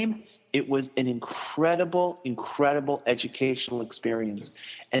the game, it was an incredible, incredible educational experience.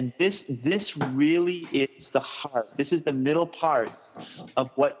 And this really is the heart. This is the middle part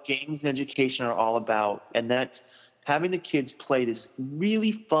of what games and education are all about. And that's having the kids play this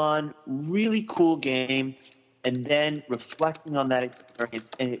really fun, really cool game, and then reflecting on that experience,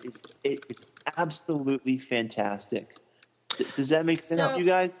 and it's absolutely fantastic. Does that make sense to you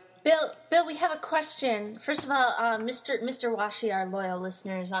guys? Bill, we have a question. First of all, Mr. Washi, our loyal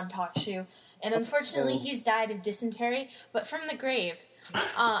listener, is on TalkShoe, and unfortunately he's died of dysentery, but from the grave.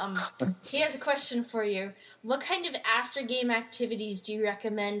 He has a question for you. What kind of after-game activities do you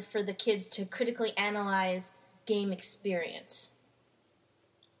recommend for the kids to critically analyze game experience?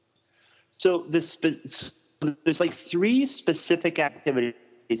 So there's like 3 specific activities.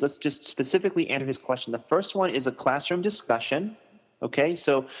 Let's just specifically answer his question. The first one is a classroom discussion. Okay,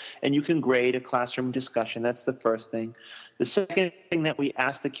 so, and you can grade a classroom discussion. That's the first thing. The second thing that we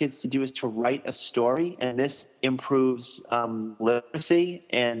ask the kids to do is to write a story, and this improves literacy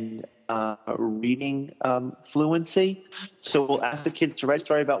and reading fluency. So we'll ask the kids to write a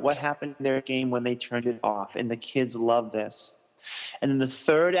story about what happened in their game when they turned it off, and the kids love this. And then the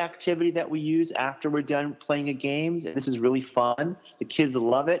third activity that we use after we're done playing a game, and this is really fun, the kids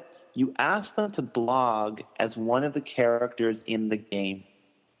love it, you ask them to blog as one of the characters in the game,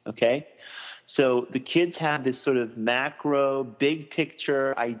 okay? So the kids have this sort of macro, big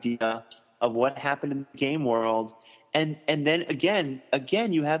picture idea of what happened in the game world, and then again,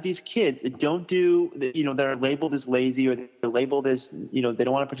 you have these kids that don't do, that are labeled as lazy, or they're labeled as, they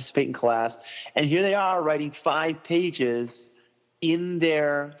don't want to participate in class, and here they are writing 5 pages in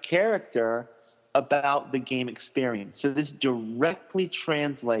their character about the game experience. So this directly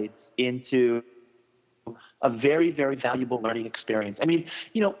translates into a very, very valuable learning experience. I mean,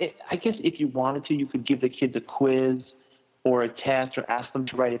 I guess if you wanted to, you could give the kids a quiz or a test, or ask them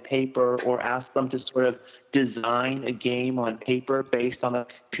to write a paper, or ask them to sort of design a game on paper based on a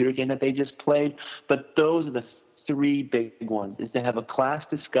computer game that they just played. But those are the 3 big ones, is to have a class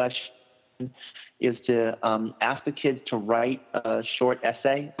discussion, is to ask the kids to write a short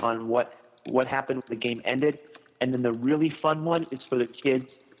essay on what happened when the game ended. And then the really fun one is for the kids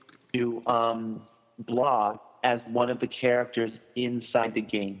to blog as one of the characters inside the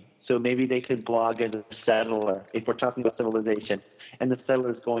game. So maybe they could blog as a settler, if we're talking about civilization. And the settler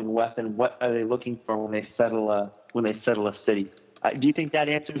is going west, and what are they looking for when they settle a city? Do you think that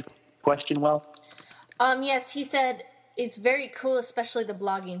answers the question well? Yes, he said it's very cool, especially the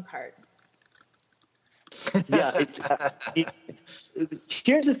blogging part. Yeah,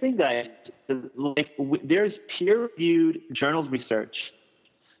 here's the thing, guys. There's peer-reviewed journals research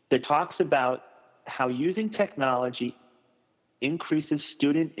that talks about how using technology increases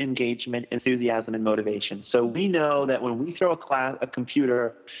student engagement, enthusiasm, and motivation. So we know that when we throw a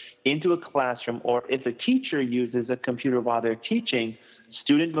computer into a classroom, or if a teacher uses a computer while they're teaching,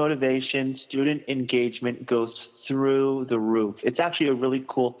 student motivation, student engagement goes through the roof. It's actually a really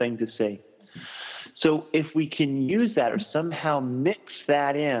cool thing to see. So if we can use that, or somehow mix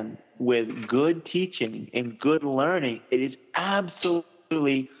that in with good teaching and good learning, it is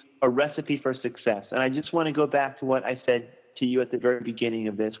absolutely a recipe for success. And I just want to go back to what I said to you at the very beginning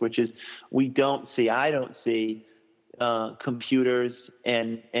of this, which is I don't see computers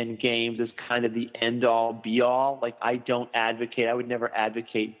and games as kind of the end-all, be-all. Like, I would never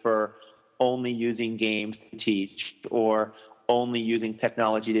advocate for only using games to teach, or only using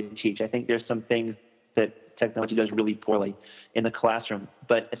technology to teach. I think there's some things that technology does really poorly in the classroom,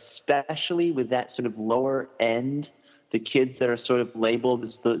 but especially with that sort of lower end, the kids that are sort of labeled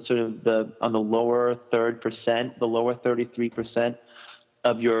as on the lower 3%, the lower 33%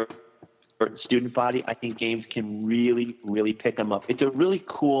 of your student body, I think games can really, really pick them up. It's a really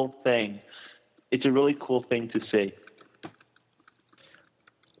cool thing. It's a really cool thing to see.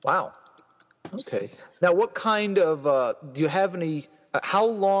 Wow. Okay. Now, what kind of, do you have any, how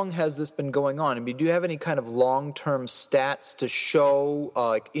long has this been going on? I mean, do you have any kind of long-term stats to show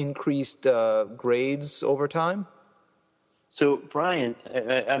increased grades over time? So, Brian,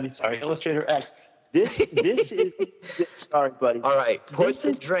 Illustrator X, this is, sorry, buddy. All right, put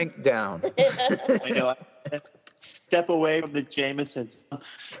the drink down. I know. Step away from the Jameson.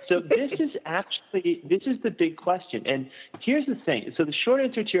 So this is the big question. And here's the thing. So the short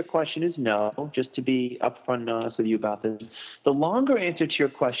answer to your question is no, just to be upfront and honest with you about this. The longer answer to your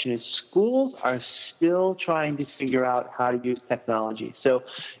question is schools are still trying to figure out how to use technology. So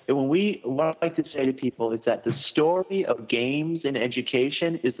what I like to say to people is that the story of games in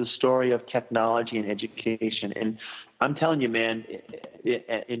education is the story of technology in education. And I'm telling you, man,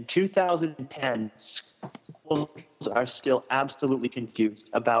 in 2010, schools are still absolutely confused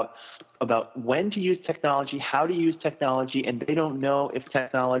about when to use technology, how to use technology, and they don't know if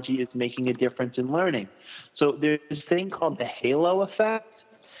technology is making a difference in learning. So there's this thing called the halo effect,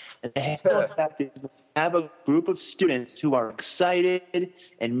 And the halo effect is when you have a group of students who are excited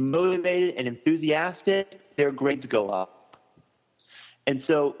and motivated and enthusiastic, their grades go up. And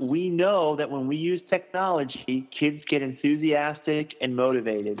so we know that when we use technology, kids get enthusiastic and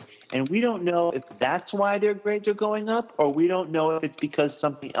motivated. And we don't know if that's why their grades are going up, or we don't know if it's because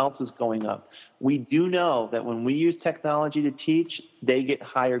something else is going up. We do know that when we use technology to teach, they get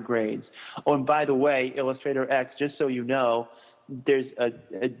higher grades. Oh, and by the way, Illustrator X, just so you know, there's a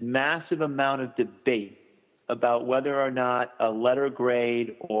massive amount of debate about whether or not a letter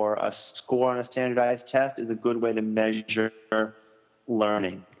grade or a score on a standardized test is a good way to measure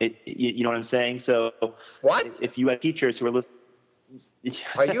learning. You know what I'm saying? So what if you have teachers who are listening?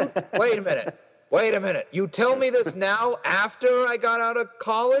 Are you? Wait a minute. You tell me this now after I got out of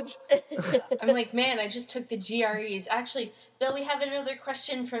college? I'm like, man, I just took the GREs. Actually, Bill, we have another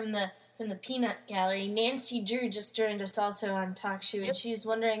question from the Peanut Gallery. Nancy Drew just joined us also on TalkShoe, and she's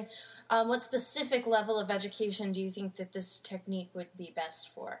wondering what specific level of education do you think that this technique would be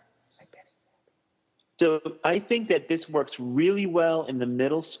best for? So I think that this works really well in the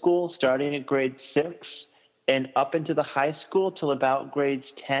middle school, starting at grade 6 and up into the high school till about grades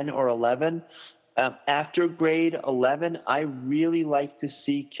 10 or 11. After grade 11, I really like to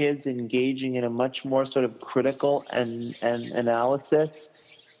see kids engaging in a much more sort of critical and analysis,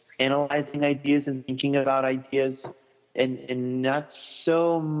 analyzing ideas and thinking about ideas, and not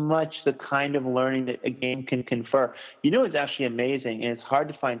so much the kind of learning that a game can confer. You know what's actually amazing, and it's hard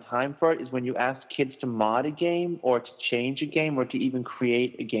to find time for it, is when you ask kids to mod a game or to change a game or to even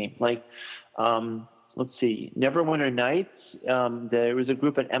create a game. Like, let's see, Neverwinter Nights, there was a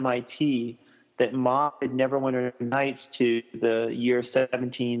group at MIT that modded Neverwinter Nights to the year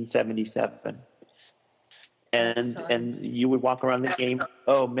 1777. And you would walk around the game.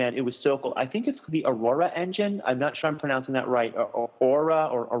 Oh man, it was so cool. I think it's the Aurora engine. I'm not sure I'm pronouncing that right. Or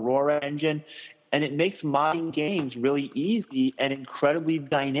Aurora engine, and it makes modding games really easy and incredibly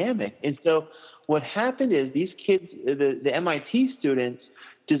dynamic. And so what happened is these kids, the MIT students,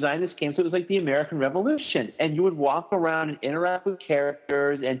 designed this game so it was like the American Revolution, and you would walk around and interact with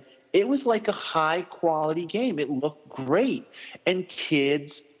characters, and it was like a high quality game. It looked great, and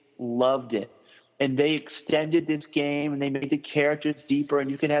kids loved it. And they extended this game, and they made the characters deeper, and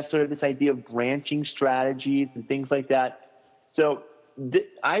you can have sort of this idea of branching strategies and things like that. So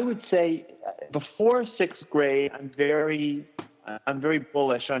I would say before 6th grade, I'm very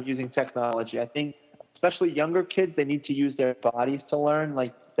bullish on using technology. I think especially younger kids, they need to use their bodies to learn.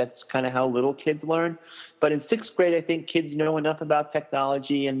 Like, that's kind of how little kids learn. But in 6th grade, I think kids know enough about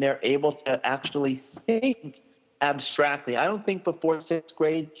technology, and they're able to actually think abstractly. I don't think before 6th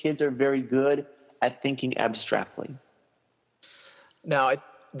grade kids are very good at thinking abstractly. Now,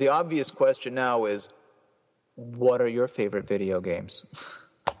 the obvious question now is, what are your favorite video games?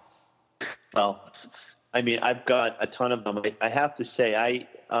 Well, I mean, I've got a ton of them. I have to say,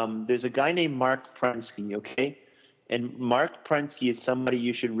 there's a guy named Mark Prensky, okay? And Mark Prensky is somebody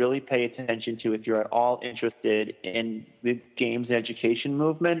you should really pay attention to if you're at all interested in the games and education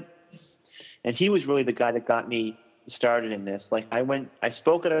movement. And he was really the guy that got me started in this. Like, I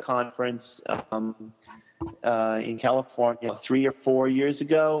spoke at a conference in California 3 or 4 years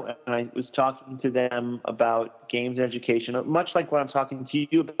ago, and I was talking to them about games and education, much like what I'm talking to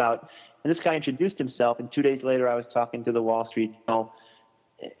you about. And this guy introduced himself, and 2 days later I was talking to the Wall Street Journal,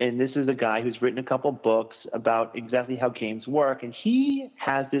 and this is a guy who's written a couple books about exactly how games work, and he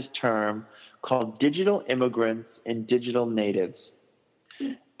has this term called digital immigrants and digital natives.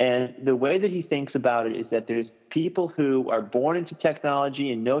 And the way that he thinks about it is that there's people who are born into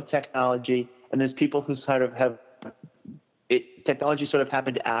technology and know technology, and there's people who sort of have technology sort of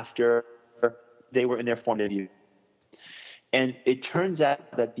happened after they were in their formative youth. And it turns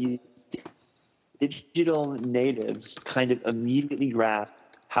out that these digital natives kind of immediately grasp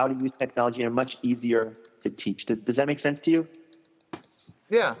how to use technology and are much easier to teach. Does that make sense to you?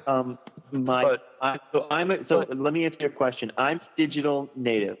 Yeah. So let me answer your question. I'm digital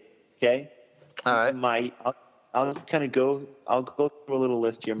native. Okay. All right. I'll go through a little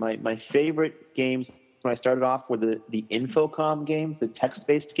list here. My favorite games when I started off were the Infocom games, the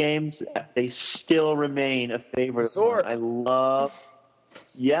text-based games. They still remain a favorite. Zork. I love.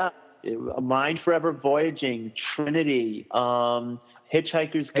 Yeah. Mind Forever Voyaging, Trinity,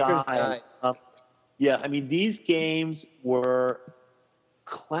 Hitchhiker's Guide. Yeah, I mean, these games were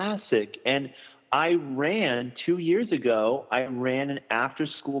classic. And I ran 2 years ago, an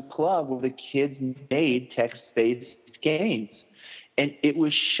after-school club where the kids made text-based games. And it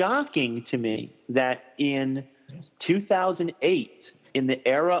was shocking to me that in 2008, in the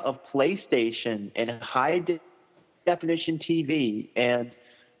era of PlayStation and high-definition TV and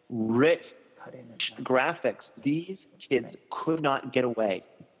rich graphics. These kids could not get away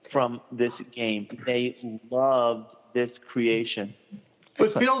from this game. They loved this creation.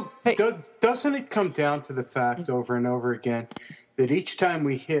 But Bill, doesn't it come down to the fact over and over again that each time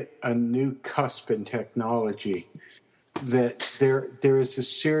we hit a new cusp in technology, that there is a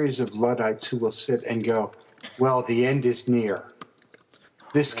series of Luddites who will sit and go, well, the end is near.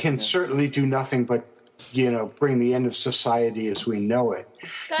 This can certainly do nothing but, bring the end of society as we know it.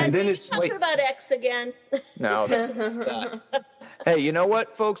 Guys, and then it's talking about X again. No. Hey, you know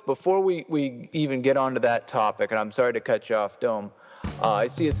what, folks? Before we even get onto that topic, and I'm sorry to cut you off, Dome, I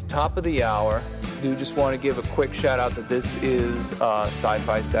see it's top of the hour. I do just want to give a quick shout out that this is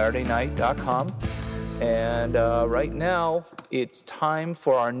sci-fi-saturday-night.com. And right now, it's time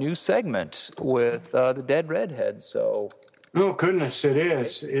for our new segment with the Dead Redhead. So, oh goodness, it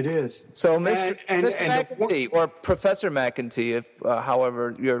is. It is. So, Mr. McEntee, or Professor McEntee, if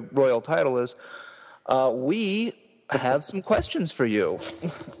however your royal title is, we have some questions for you.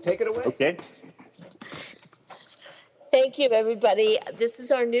 Take it away. Okay. Thank you, everybody. This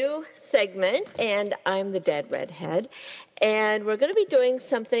is our new segment, and I'm the Dead Redhead. And we're going to be doing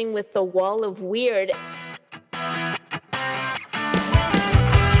something with the Wall of Weird.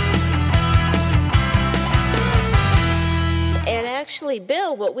 And actually,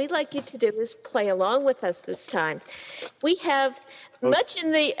 Bill, what we'd like you to do is play along with us this time. We have much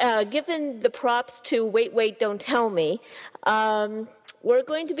in the, given the props to Wait, Wait, Don't Tell Me, we're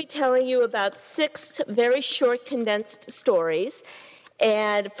going to be telling you about 6 very short, condensed stories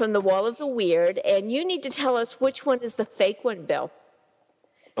and from the Wall of the Weird, and you need to tell us which one is the fake one, Bill.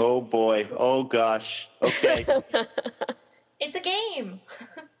 Oh, boy. Oh, gosh. Okay. It's a game.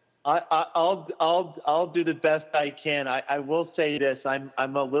 I'll do the best I can. I will say this: I'm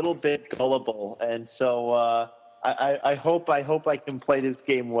a little bit gullible, and so I hope I can play this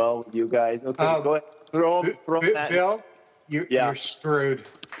game well with you guys. Okay, go ahead. Throw that. Bill, you're screwed.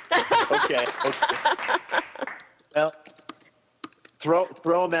 Okay. Well,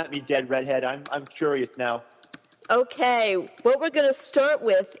 throw them at me, Dead Redhead. I'm curious now. Okay, what we're going to start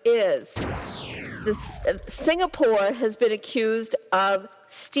with is Singapore has been accused of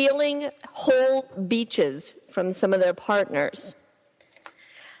stealing whole beaches from some of their partners.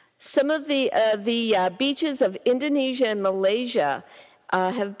 Some of the beaches of Indonesia and Malaysia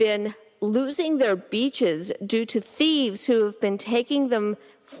have been losing their beaches due to thieves who have been taking the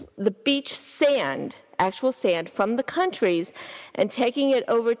beach sand, actual sand, from the countries and taking it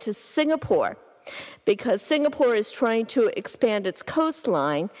over to Singapore, because Singapore is trying to expand its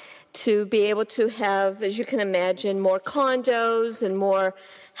coastline to be able to have, as you can imagine, more condos and more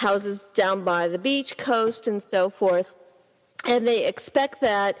houses down by the beach coast and so forth. And they expect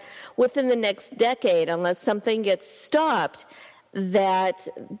that within the next decade, unless something gets stopped, that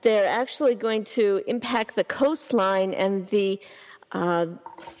they're actually going to impact the coastline and the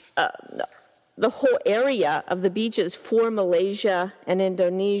whole area of the beaches for Malaysia and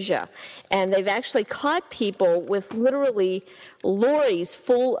Indonesia. And they've actually caught people with literally lorries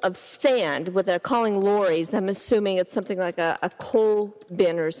full of sand, what they're calling lorries. I'm assuming it's something like a coal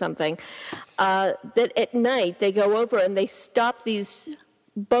bin or something. That at night they go over and they stop these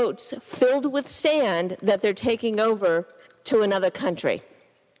boats filled with sand that they're taking over to another country.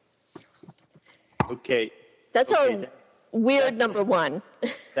 Okay. That's our weird number one.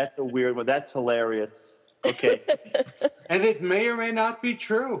 That's a weird one. That's hilarious. Okay. And it may or may not be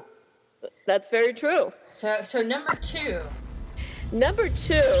true. That's very true. So number 2. Number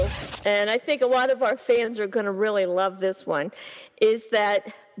 2, and I think a lot of our fans are going to really love this one, is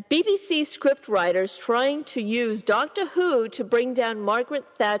that BBC scriptwriters trying to use Doctor Who to bring down Margaret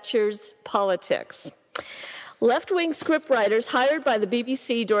Thatcher's politics. Left-wing scriptwriters hired by the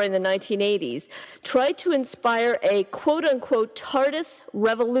BBC during the 1980s tried to inspire a quote-unquote TARDIS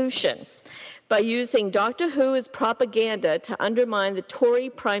revolution by using Doctor Who as propaganda to undermine the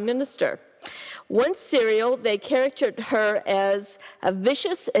Tory Prime Minister. One serial, they caricatured her as a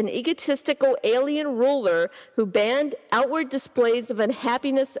vicious and egotistical alien ruler who banned outward displays of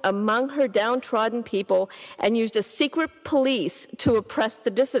unhappiness among her downtrodden people and used a secret police to oppress the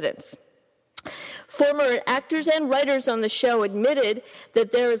dissidents. Former actors and writers on the show admitted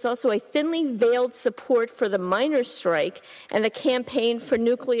that there is also a thinly veiled support for the miners' strike and the campaign for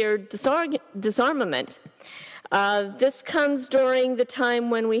nuclear disarmament. This comes during the time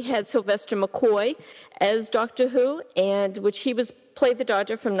when we had Sylvester McCoy as Doctor Who, and which he played the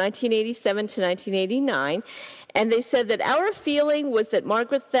Doctor from 1987 to 1989. And they said that our feeling was that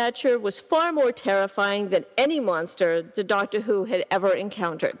Margaret Thatcher was far more terrifying than any monster the Doctor Who had ever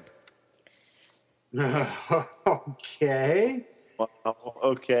encountered. Okay.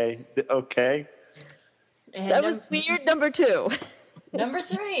 Okay. And That was weird. Number 2. Number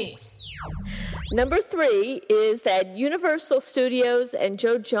 3. Number 3 is that Universal Studios and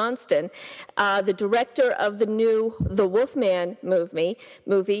Joe Johnston, the director of the new The Wolfman movie,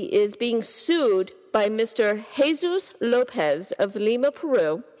 is being sued by Mr. Jesus Lopez of Lima,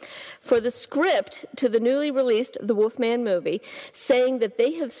 Peru, for the script to the newly released The Wolfman movie, saying that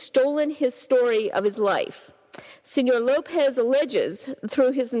they have stolen his story of his life. Senor Lopez alleges,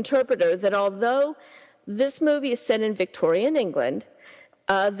 through his interpreter, that although this movie is set in Victorian England,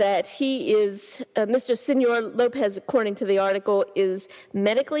 that he is, Mr. Senor Lopez, according to the article, is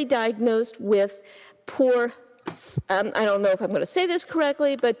medically diagnosed with I don't know if I'm going to say this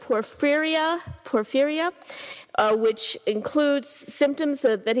correctly, but porphyria, which includes symptoms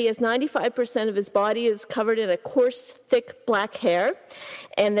that he has 95% of his body is covered in a coarse, thick black hair,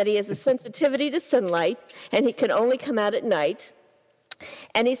 and that he has a sensitivity to sunlight, and he can only come out at night.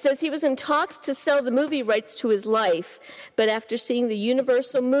 And he says he was in talks to sell the movie rights to his life, but after seeing the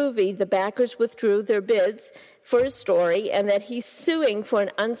Universal movie, the backers withdrew their bids for his story, and that he's suing for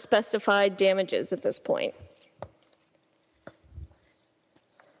an unspecified damages at this point.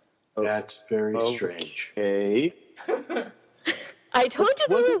 That's very strange. Okay. I told you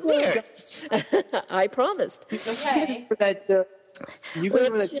they were weird. I promised. Okay. You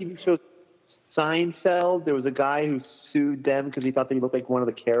remember that TV show Seinfeld? There was a guy who sued them because he thought they looked like one of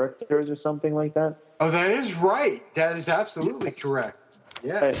the characters or something like that. Oh, that is right. That is absolutely correct.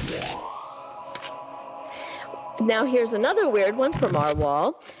 Yeah. Now here's another weird one from our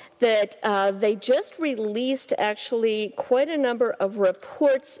wall, that they just released actually quite a number of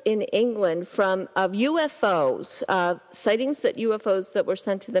reports in England of UFOs, sightings that UFOs that were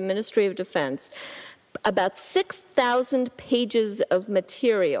sent to the Ministry of Defense. About 6,000 pages of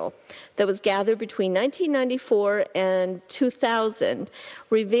material that was gathered between 1994 and 2000,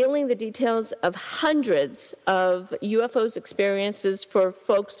 revealing the details of hundreds of UFOs experiences for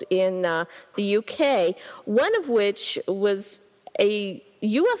folks in the UK, one of which was a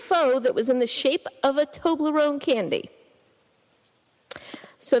UFO that was in the shape of a Toblerone candy.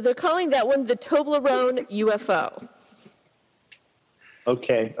 So they're calling that one the Toblerone UFO.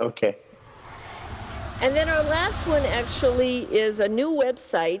 Okay. And then our last one actually is a new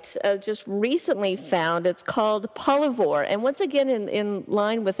website just recently found. It's called Polyvore. And once again, in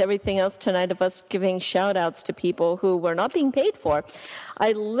line with everything else tonight of us giving shout outs to people who were not being paid for,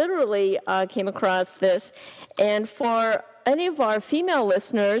 I literally came across this. And for any of our female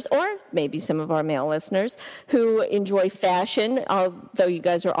listeners, or maybe some of our male listeners, who enjoy fashion, although you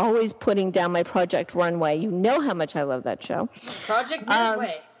guys are always putting down my Project Runway, you know how much I love that show. Project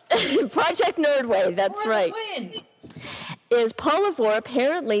Nerdway. Project Nerdway, that's right. Win. Is Polyvore.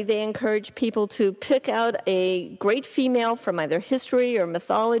 Apparently, they encourage people to pick out a great female from either history or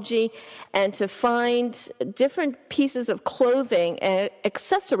mythology and to find different pieces of clothing and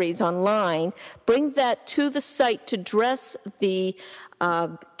accessories online, bring that to the site to dress the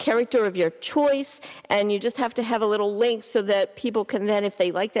character of your choice, and you just have to have a little link so that people can then, if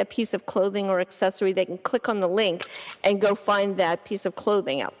they like that piece of clothing or accessory, they can click on the link and go find that piece of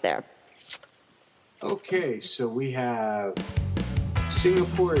clothing out there. Okay, so we have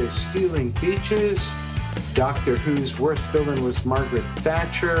Singapore is stealing beaches, Doctor Who's worst villain was Margaret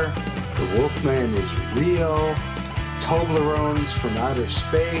Thatcher, The Wolfman is real, Toblerones from outer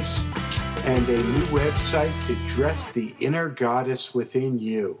space, and a new website to dress the inner goddess within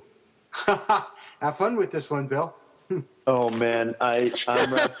you. Have fun with this one, Bill. Oh man, I'm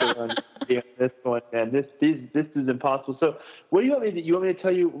wrapped around this one, man. This is impossible. So, what do you want me to do? You want me to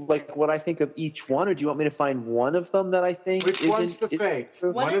tell you like what I think of each one, or do you want me to find one of them that I think? Which one's the fake?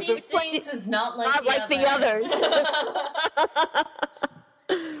 One of these things is not like the others.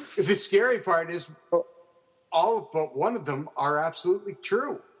 The scary part is all but one of them are absolutely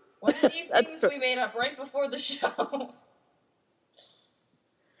true. One of these things we made up right before the show.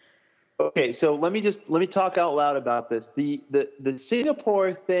 Okay, so let me talk out loud about this. The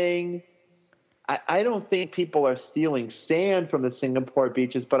Singapore thing, I don't think people are stealing sand from the Singapore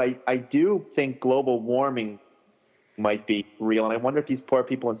beaches, but I do think global warming might be real, and I wonder if these poor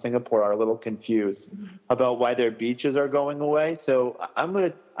people in Singapore are a little confused about why their beaches are going away. So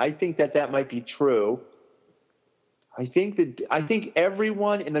I think that might be true. I think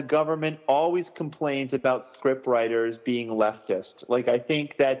everyone in the government always complains about script writers being leftist. Like, I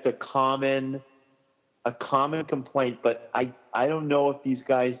think that's a common complaint, but I don't know if these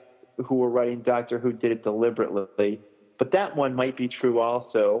guys who were writing Doctor Who did it deliberately, but that one might be true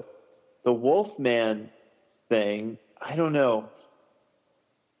also. The Wolfman thing, I don't know.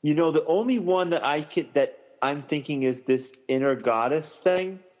 You know, the only one that I'm thinking is this inner goddess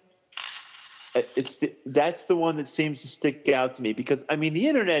thing. That's the one that seems to stick out to me because, I mean, the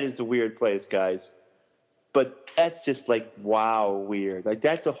internet is a weird place, guys. But that's just like, wow, weird. Like,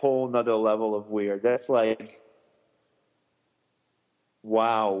 that's a whole nother level of weird. That's like,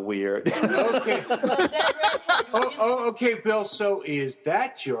 wow, weird. Okay. Okay, Bill. So is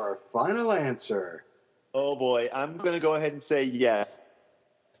that your final answer? Oh boy, I'm going to go ahead and say yes.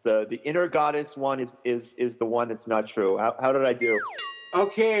 The inner goddess one is the one that's not true. How did I do?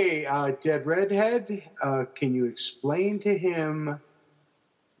 Okay, Dead Redhead, can you explain to him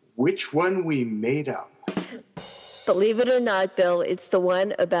which one we made up? Believe it or not, Bill, it's the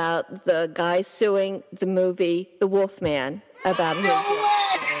one about the guy suing the movie The Wolfman about his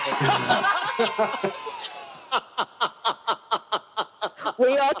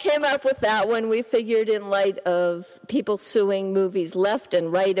We all came up with that one. We figured in light of people suing movies left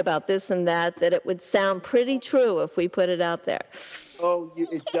and right about this and that it would sound pretty true if we put it out there. Oh,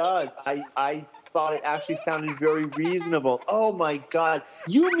 it does. I thought it actually sounded very reasonable. Oh, my God.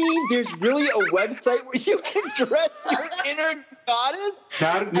 You mean there's really a website where you can dress your inner goddess?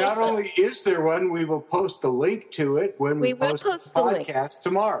 Not only is there one, we will post a link to it when we post the podcast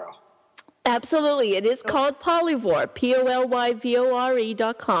tomorrow. Absolutely. It is called Polyvore,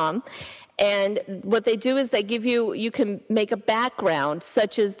 POLYVORE.com. And what they do is they give you can make a background,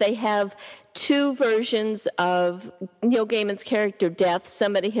 such as they have 2 versions of Neil Gaiman's character Death.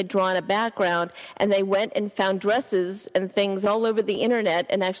 Somebody had drawn a background, and they went and found dresses and things all over the internet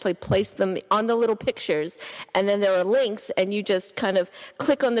and actually placed them on the little pictures. And then there are links, and you just kind of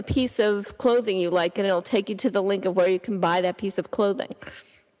click on the piece of clothing you like, and it'll take you to the link of where you can buy that piece of clothing.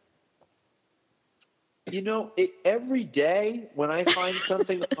 You know, every day when I find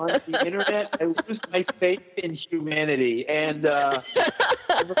something on the internet, I lose my faith in humanity. And this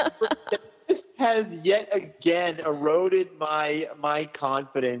has yet again eroded my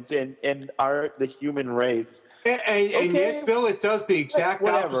confidence in the human race. And yet, Bill, it does the exact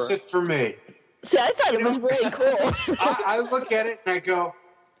opposite for me. See, I thought it was really cool. I look at it and I go,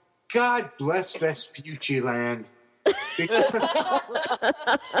 God bless Vespucci land. Thank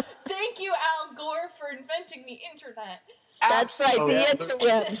you, Al Gore, for inventing the internet. That's right, the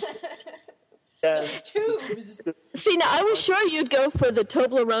interwebs. Tubes. See, now I was sure you'd go for the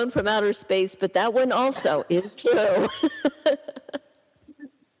Toblerone from outer space, but that one also is true.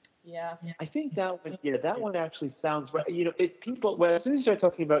 Yeah. I think that one actually sounds right. You know, as soon as you start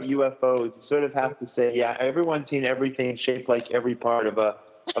talking about UFOs, you sort of have to say, yeah, everyone's seen everything shaped like every part of a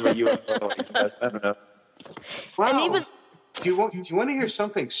UFO. I don't know. Wow. And even, do you want to hear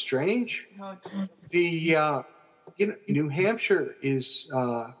something strange? Oh, Jesus. New Hampshire is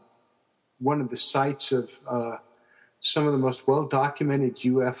one of the sites of some of the most well-documented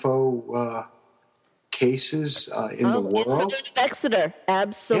UFO cases in the world. Exeter,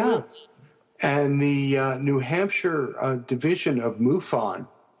 absolutely. Yeah. And the New Hampshire division of MUFON,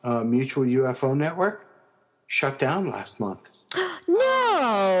 Mutual UFO Network, shut down last month.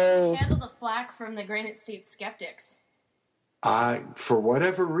 No. Handle the flack from the Granite State skeptics. For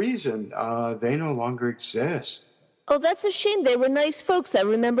whatever reason, they no longer exist. Oh, that's a shame. They were nice folks. I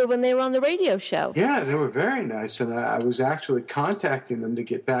remember when they were on the radio show. Yeah, they were very nice, and I was actually contacting them to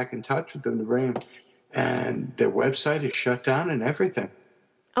get back in touch with them to bring them, and their website is shut down and everything.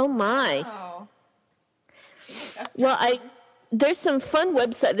 Oh my! Oh. That's There's some fun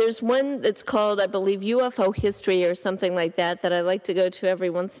website. There's one that's called, I believe, UFO History or something like that I like to go to every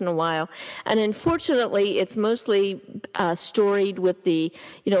once in a while. And unfortunately, it's mostly storied with the,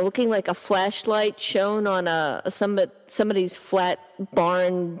 looking like a flashlight shown on somebody's flat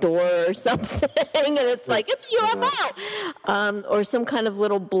barn door or something. And it's like, it's UFO! Or some kind of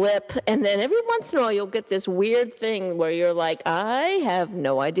little blip. And then every once in a while, you'll get this weird thing where you're like, I have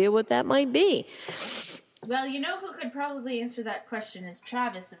no idea what that might be. Well, you know who could probably answer that question is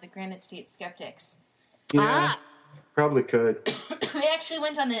Travis of the Granite State Skeptics. Yeah, probably could. They actually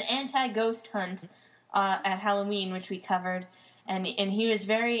went on an anti-ghost hunt at Halloween, which we covered, and he was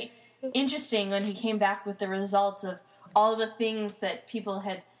very interesting when he came back with the results of all the things that people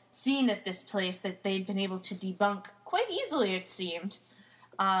had seen at this place that they'd been able to debunk quite easily, it seemed,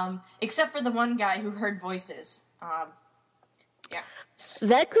 except for the one guy who heard voices. Yeah.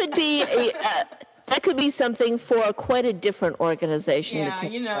 That could be that could be something for quite a different organization.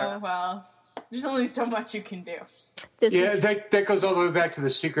 Yeah, well, there's only so much you can do. That goes all the way back to the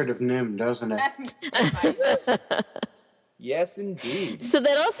secret of NIMH, doesn't it? Yes, indeed. So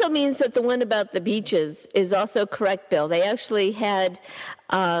that also means that the one about the beaches is also correct, Bill. They actually had,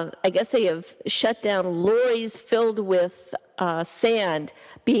 I guess they have shut down lorries filled with sand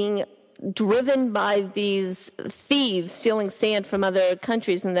being driven by these thieves stealing sand from other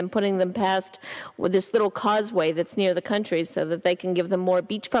countries and then putting them past with this little causeway that's near the country so that they can give them more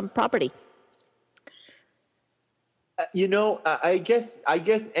beachfront property. I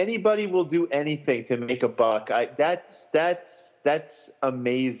guess anybody will do anything to make a buck. That's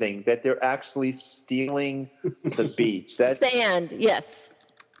amazing that they're actually stealing the beach. That's sand, yes.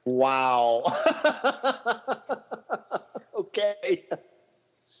 Wow. Okay.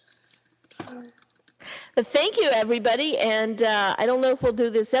 Thank you, everybody. And I don't know if we'll do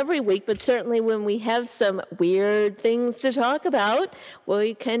this every week, but certainly when we have some weird things to talk about,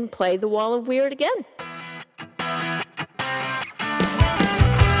 we can play the Wall of Weird again.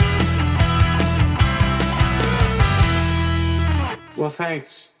 Well,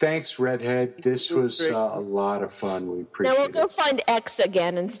 thanks, Redhead. This was a lot of fun. We appreciate it. Now we'll go find X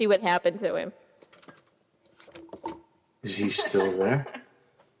again and see what happened to him. Is he still there?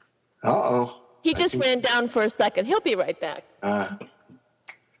 Uh-oh. He just ran down for a second. He'll be right back.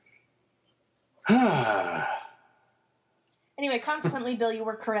 Anyway, consequently, Bill, you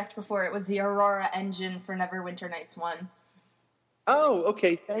were correct before. It was the Aurora engine for Neverwinter Nights 1. Oh,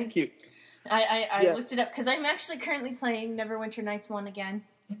 okay. Thank you. I looked it up because I'm actually currently playing Neverwinter Nights 1 again.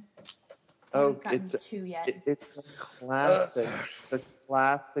 I haven't gotten 2 yet. It's a classic. It's a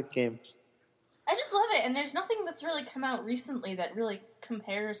classic game. I just love it, and there's nothing that's really come out recently that really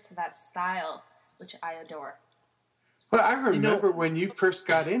compares to that style, which I adore. Well, I remember when you first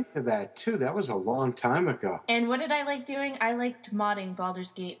got into that, too. That was a long time ago. And what did I like doing? I liked modding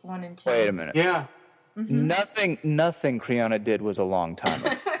Baldur's Gate 1 and 2. Wait a minute. Yeah. Mm-hmm. Nothing Kriana did was a long time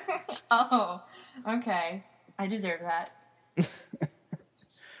ago. Oh, okay. I deserve that.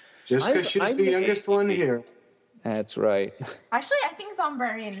 Just because she's the youngest one here. That's right. Actually, I think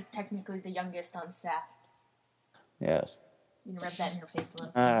Zombrarian is technically the youngest on staff. Yes. You can rub that in your face a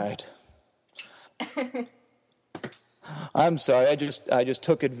little. All right. I'm sorry. I just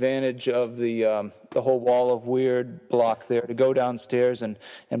took advantage of the whole Wall of Weird block there to go downstairs and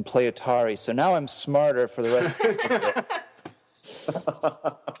play Atari. So now I'm smarter for the rest of the day.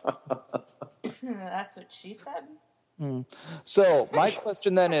 That's what she said. So my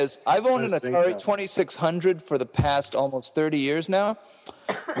question then is, I've owned an Atari 2600 for the past almost 30 years now.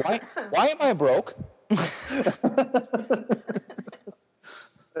 Why am I broke? I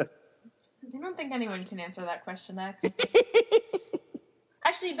don't think anyone can answer that question, X.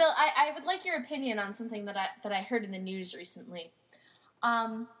 Actually, Bill, I would like your opinion on something that I heard in the news recently.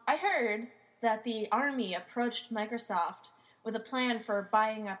 I heard that the Army approached Microsoft with a plan for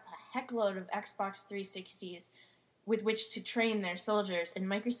buying up a heckload of Xbox 360s with which to train their soldiers, and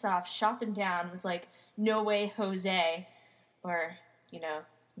Microsoft shot them down, was like, no way, Jose, or,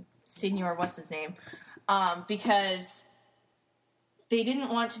 Senor what's-his-name, because they didn't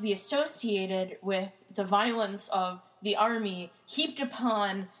want to be associated with the violence of the Army heaped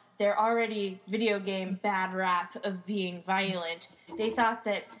upon their already video game bad rap of being violent. They thought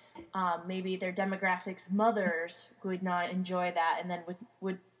that maybe their demographics' mothers would not enjoy that and then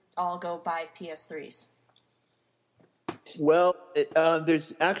would all go buy PS3s. Well, there's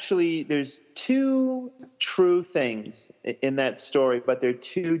two true things in that story, but they're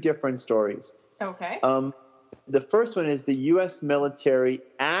two different stories. Okay. The first one is the U.S. military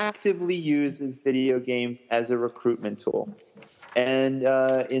actively uses video games as a recruitment tool. And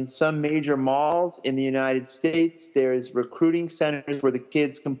in some major malls in the United States, there's recruiting centers where the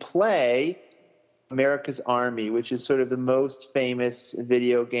kids can play America's Army, which is sort of the most famous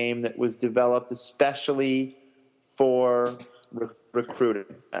video game that was developed especially for recruiting.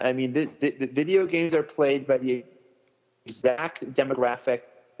 I mean, the video games are played by the exact demographic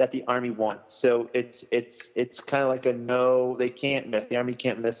that the Army wants. So it's kind of like a no, they can't miss. The Army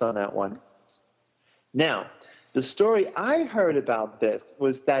can't miss on that one. Now, the story I heard about this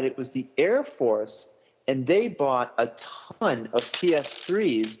was that it was the Air Force, and they bought a ton of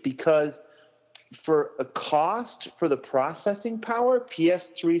PS3s because for a cost for the processing power,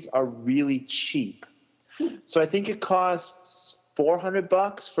 PS3s are really cheap. So I think it costs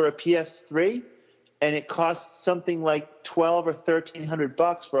 $400 for a PS3, and it costs something like $1,200 or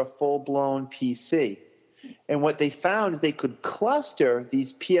 $1,300 for a full-blown PC. And what they found is they could cluster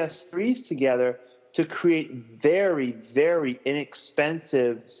these PS3s together to create very, very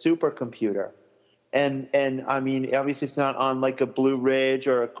inexpensive supercomputer. And I mean, obviously it's not on like a Blue Ridge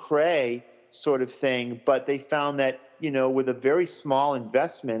or a Cray sort of thing, but they found that, with a very small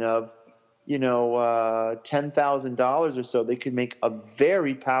investment of, $10,000 or so, they could make a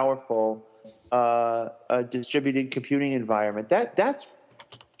very powerful distributed computing environment. That's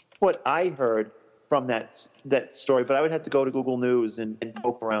what I heard from that story, but I would have to go to Google News and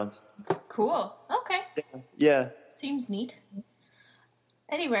poke around. Cool. Okay. Yeah. Seems neat.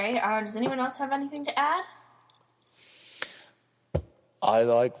 Anyway, does anyone else have anything to add? I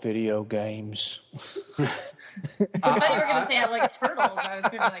like video games. I thought you were going to say I like turtles. I was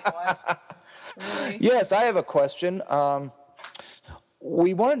going to be like, what? Really? Yes, I have a question.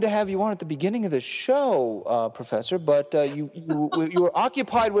 We wanted to have you on at the beginning of the show, Professor, but you were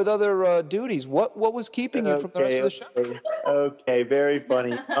occupied with other duties. What was keeping you from the rest of the show? Okay, very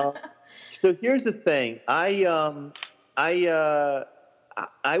funny. So here's the thing. I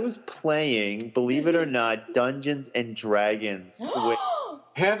was playing, believe it or not, Dungeons and Dragons.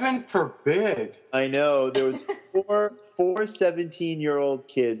 Heaven forbid. I know. There was four 17-year-old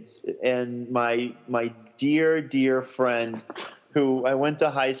kids and my dear friend who I went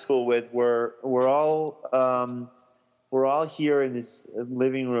to high school with. We're all here in this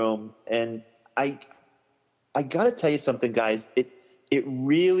living room, and I got to tell you something, guys. It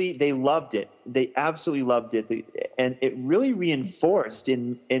really, they loved it. They absolutely loved it. And it really reinforced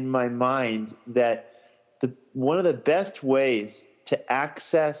in my mind that one of the best ways to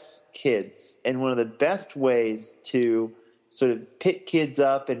access kids and one of the best ways to sort of pick kids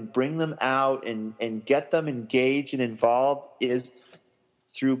up and bring them out and get them engaged and involved is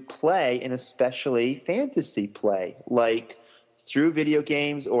through play, and especially fantasy play, like through video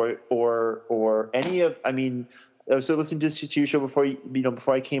games or any of, I mean, I was listening to your show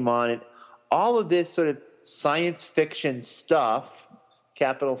before I came on, and all of this sort of science fiction stuff,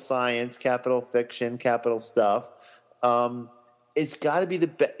 capital science, capital fiction, capital stuff, it's got to be the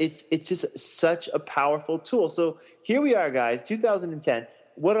best. It's just such a powerful tool. So here we are, guys, 2010.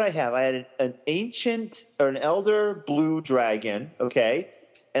 What did I have? I had an ancient or an elder blue dragon, okay,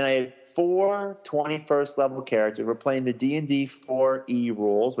 and I had 4 21st level characters. We're playing the D&D 4E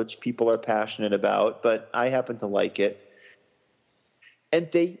rules, which people are passionate about, but I happen to like it. And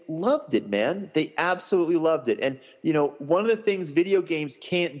they loved it, man. They absolutely loved it. And, one of the things video games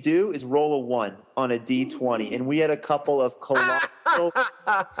can't do is roll a 1 on a D20. And we had a couple of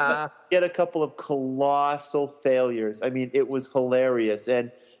colossal failures. I mean, it was hilarious.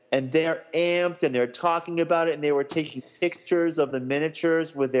 And they're amped, and they're talking about it, and they were taking pictures of the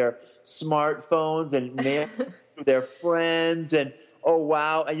miniatures with their smartphones and their friends, and oh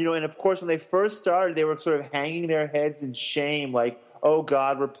wow, and of course when they first started, they were sort of hanging their heads in shame, like, oh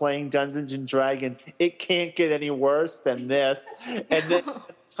God, we're playing Dungeons and Dragons. It can't get any worse than this. And then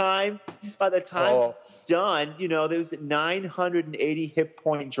by the time done, there was a 980 hit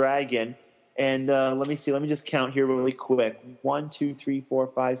point dragon. And let me just count here really quick. 1, 2, 3, 4,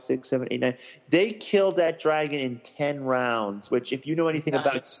 5, 6, 7, 8, 9. They killed that dragon in 10 rounds, which, if you know anything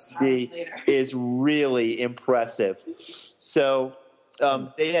about D&D, is really impressive. So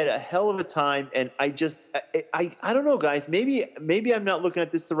they had a hell of a time, and I don't know, guys. Maybe I'm not looking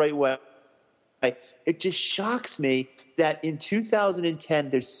at this the right way. It just shocks me that in 2010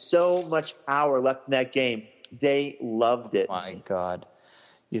 there's so much power left in that game. They loved it. My God.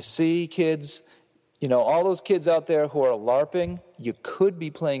 You see, kids, all those kids out there who are LARPing, you could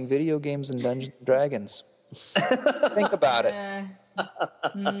be playing video games and Dungeons & Dragons. Think about it.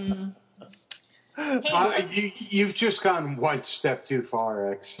 You've just gone one step too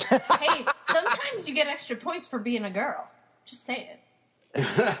far, X. Hey, sometimes you get extra points for being a girl. Just say it.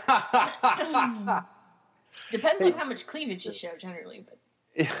 Depends on how much cleavage you show, generally. But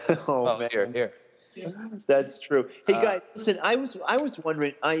man. Here. That's true. Hey guys, listen. I was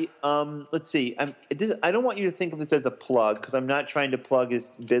wondering. Let's see. I don't want you to think of this as a plug, because I'm not trying to plug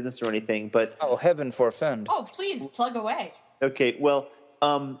his business or anything. But heaven forfend. Oh, please plug away. Okay. Well,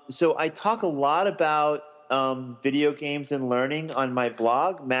 so I talk a lot about video games and learning on my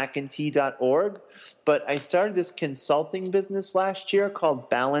blog, macandT.org. But I started this consulting business last year called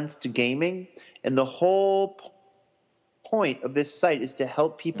Balanced Gaming, and the whole point of this site is to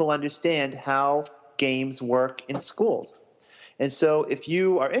help people understand how games work in schools. And so if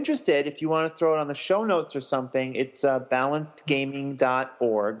you are interested, if you want to throw it on the show notes or something, it's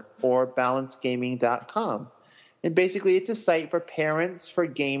balancedgaming.org or balancedgaming.com. And basically it's a site for parents, for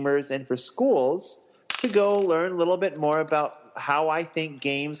gamers, and for schools to go learn a little bit more about how I think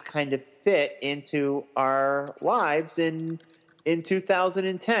games kind of fit into our lives in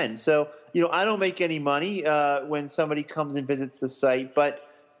 2010. So, I don't make any money when somebody comes and visits the site, but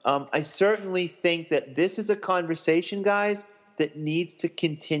I certainly think that this is a conversation, guys, that needs to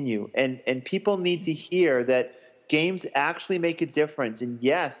continue. And people need to hear that games actually make a difference. And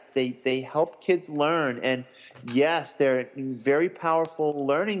yes, they help kids learn. And yes, they're very powerful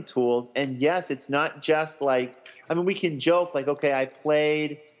learning tools. And yes, it's not just like, we can joke like, okay, I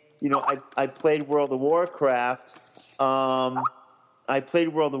played I played World of Warcraft. How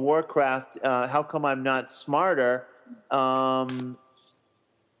come I'm not smarter? Yeah,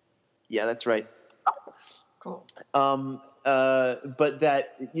 that's right. Cool. But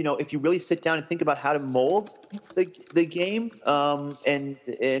that, if you really sit down and think about how to mold the game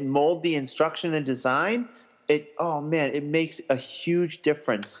and mold the instruction and design, it makes a huge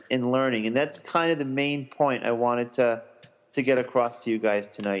difference in learning. And that's kind of the main point I wanted to get across to you guys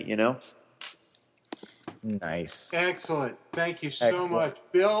tonight, Nice. Excellent. Thank you so much.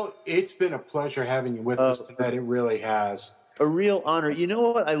 Bill, it's been a pleasure having you with us tonight. It really has. A real honor. You know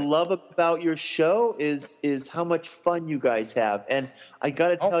what I love about your show is how much fun you guys have, and I got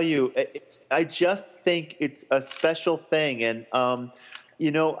to tell you, I just think it's a special thing. And I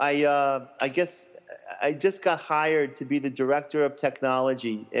guess I just got hired to be the director of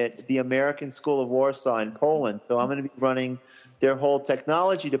technology at the American School of Warsaw in Poland. So I'm going to be running their whole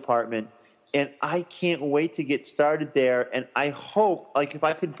technology department. And I can't wait to get started there. And I hope, if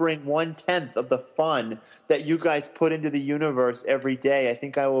I could bring 1/10 of the fun that you guys put into the universe every day, I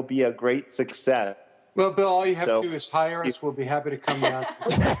think I will be a great success. Well, Bill, all you have to do is hire us. We'll be happy to come down.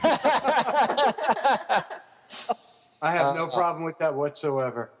 I have no problem with that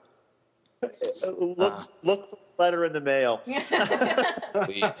whatsoever. Look for the letter in the mail.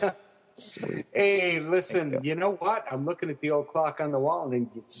 Sweet. Hey, listen, you know what? I'm looking at the old clock on the wall, and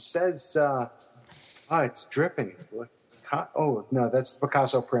it says, it's dripping. Oh, no, that's the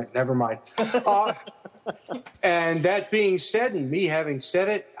Picasso print. Never mind. And that being said, and me having said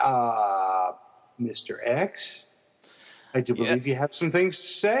it, Mr. X, I do believe you have some things to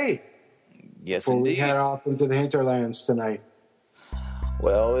say. Yes, before indeed. we head off into the hinterlands tonight.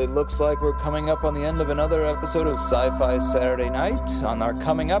 Well, it looks like we're coming up on the end of another episode of Sci-Fi Saturday Night. On our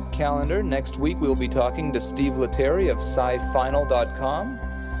coming up calendar, next week we'll be talking to Steve Lettieri of SciFinal.com.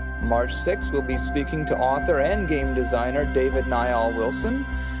 March 6th, we'll be speaking to author and game designer David Niall Wilson.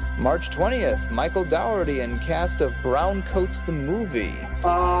 March 20th, Michael Dougherty and cast of Brown Coats the Movie.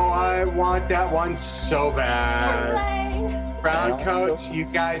 Oh, I want that one so bad. Brown Coats, you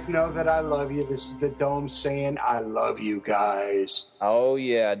guys know that I love you. This is the Dome saying I love you guys. Oh,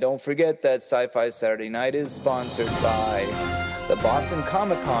 yeah. Don't forget that Sci-Fi Saturday Night is sponsored by the Boston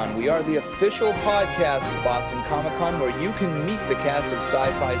Comic-Con. We are the official podcast of Boston Comic-Con, where you can meet the cast of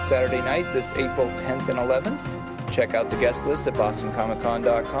Sci-Fi Saturday Night this April 10th and 11th. Check out the guest list at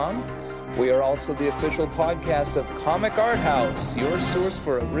bostoncomiccon.com. We are also the official podcast of Comic Art House, your source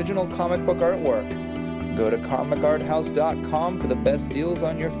for original comic book artwork. Go to comicarthouse.com for the best deals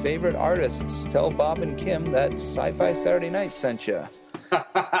on your favorite artists. Tell Bob and Kim that Sci-Fi Saturday Night sent you.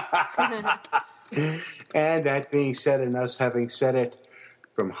 And that being said, and us having said it,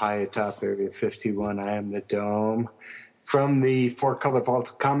 from high atop Area 51, I am the Dome. From the Four Color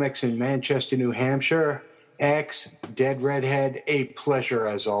Vault Comics in Manchester, New Hampshire, X, Dead Redhead, a pleasure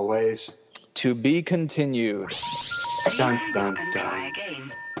as always. To be continued. Dun, dun,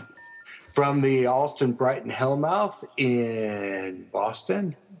 dun. From the Alston Brighton Hellmouth in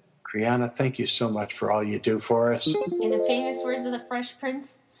Boston, Kriana, thank you so much for all you do for us. In the famous words of the Fresh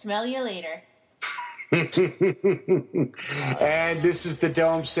Prince, smell you later. And this is the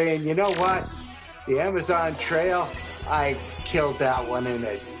Dome saying, you know what? The Amazon Trail, I killed that one in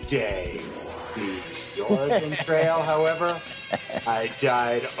a day. The Oregon Trail, however, I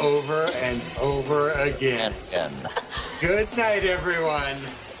died over and over again. Good night, everyone.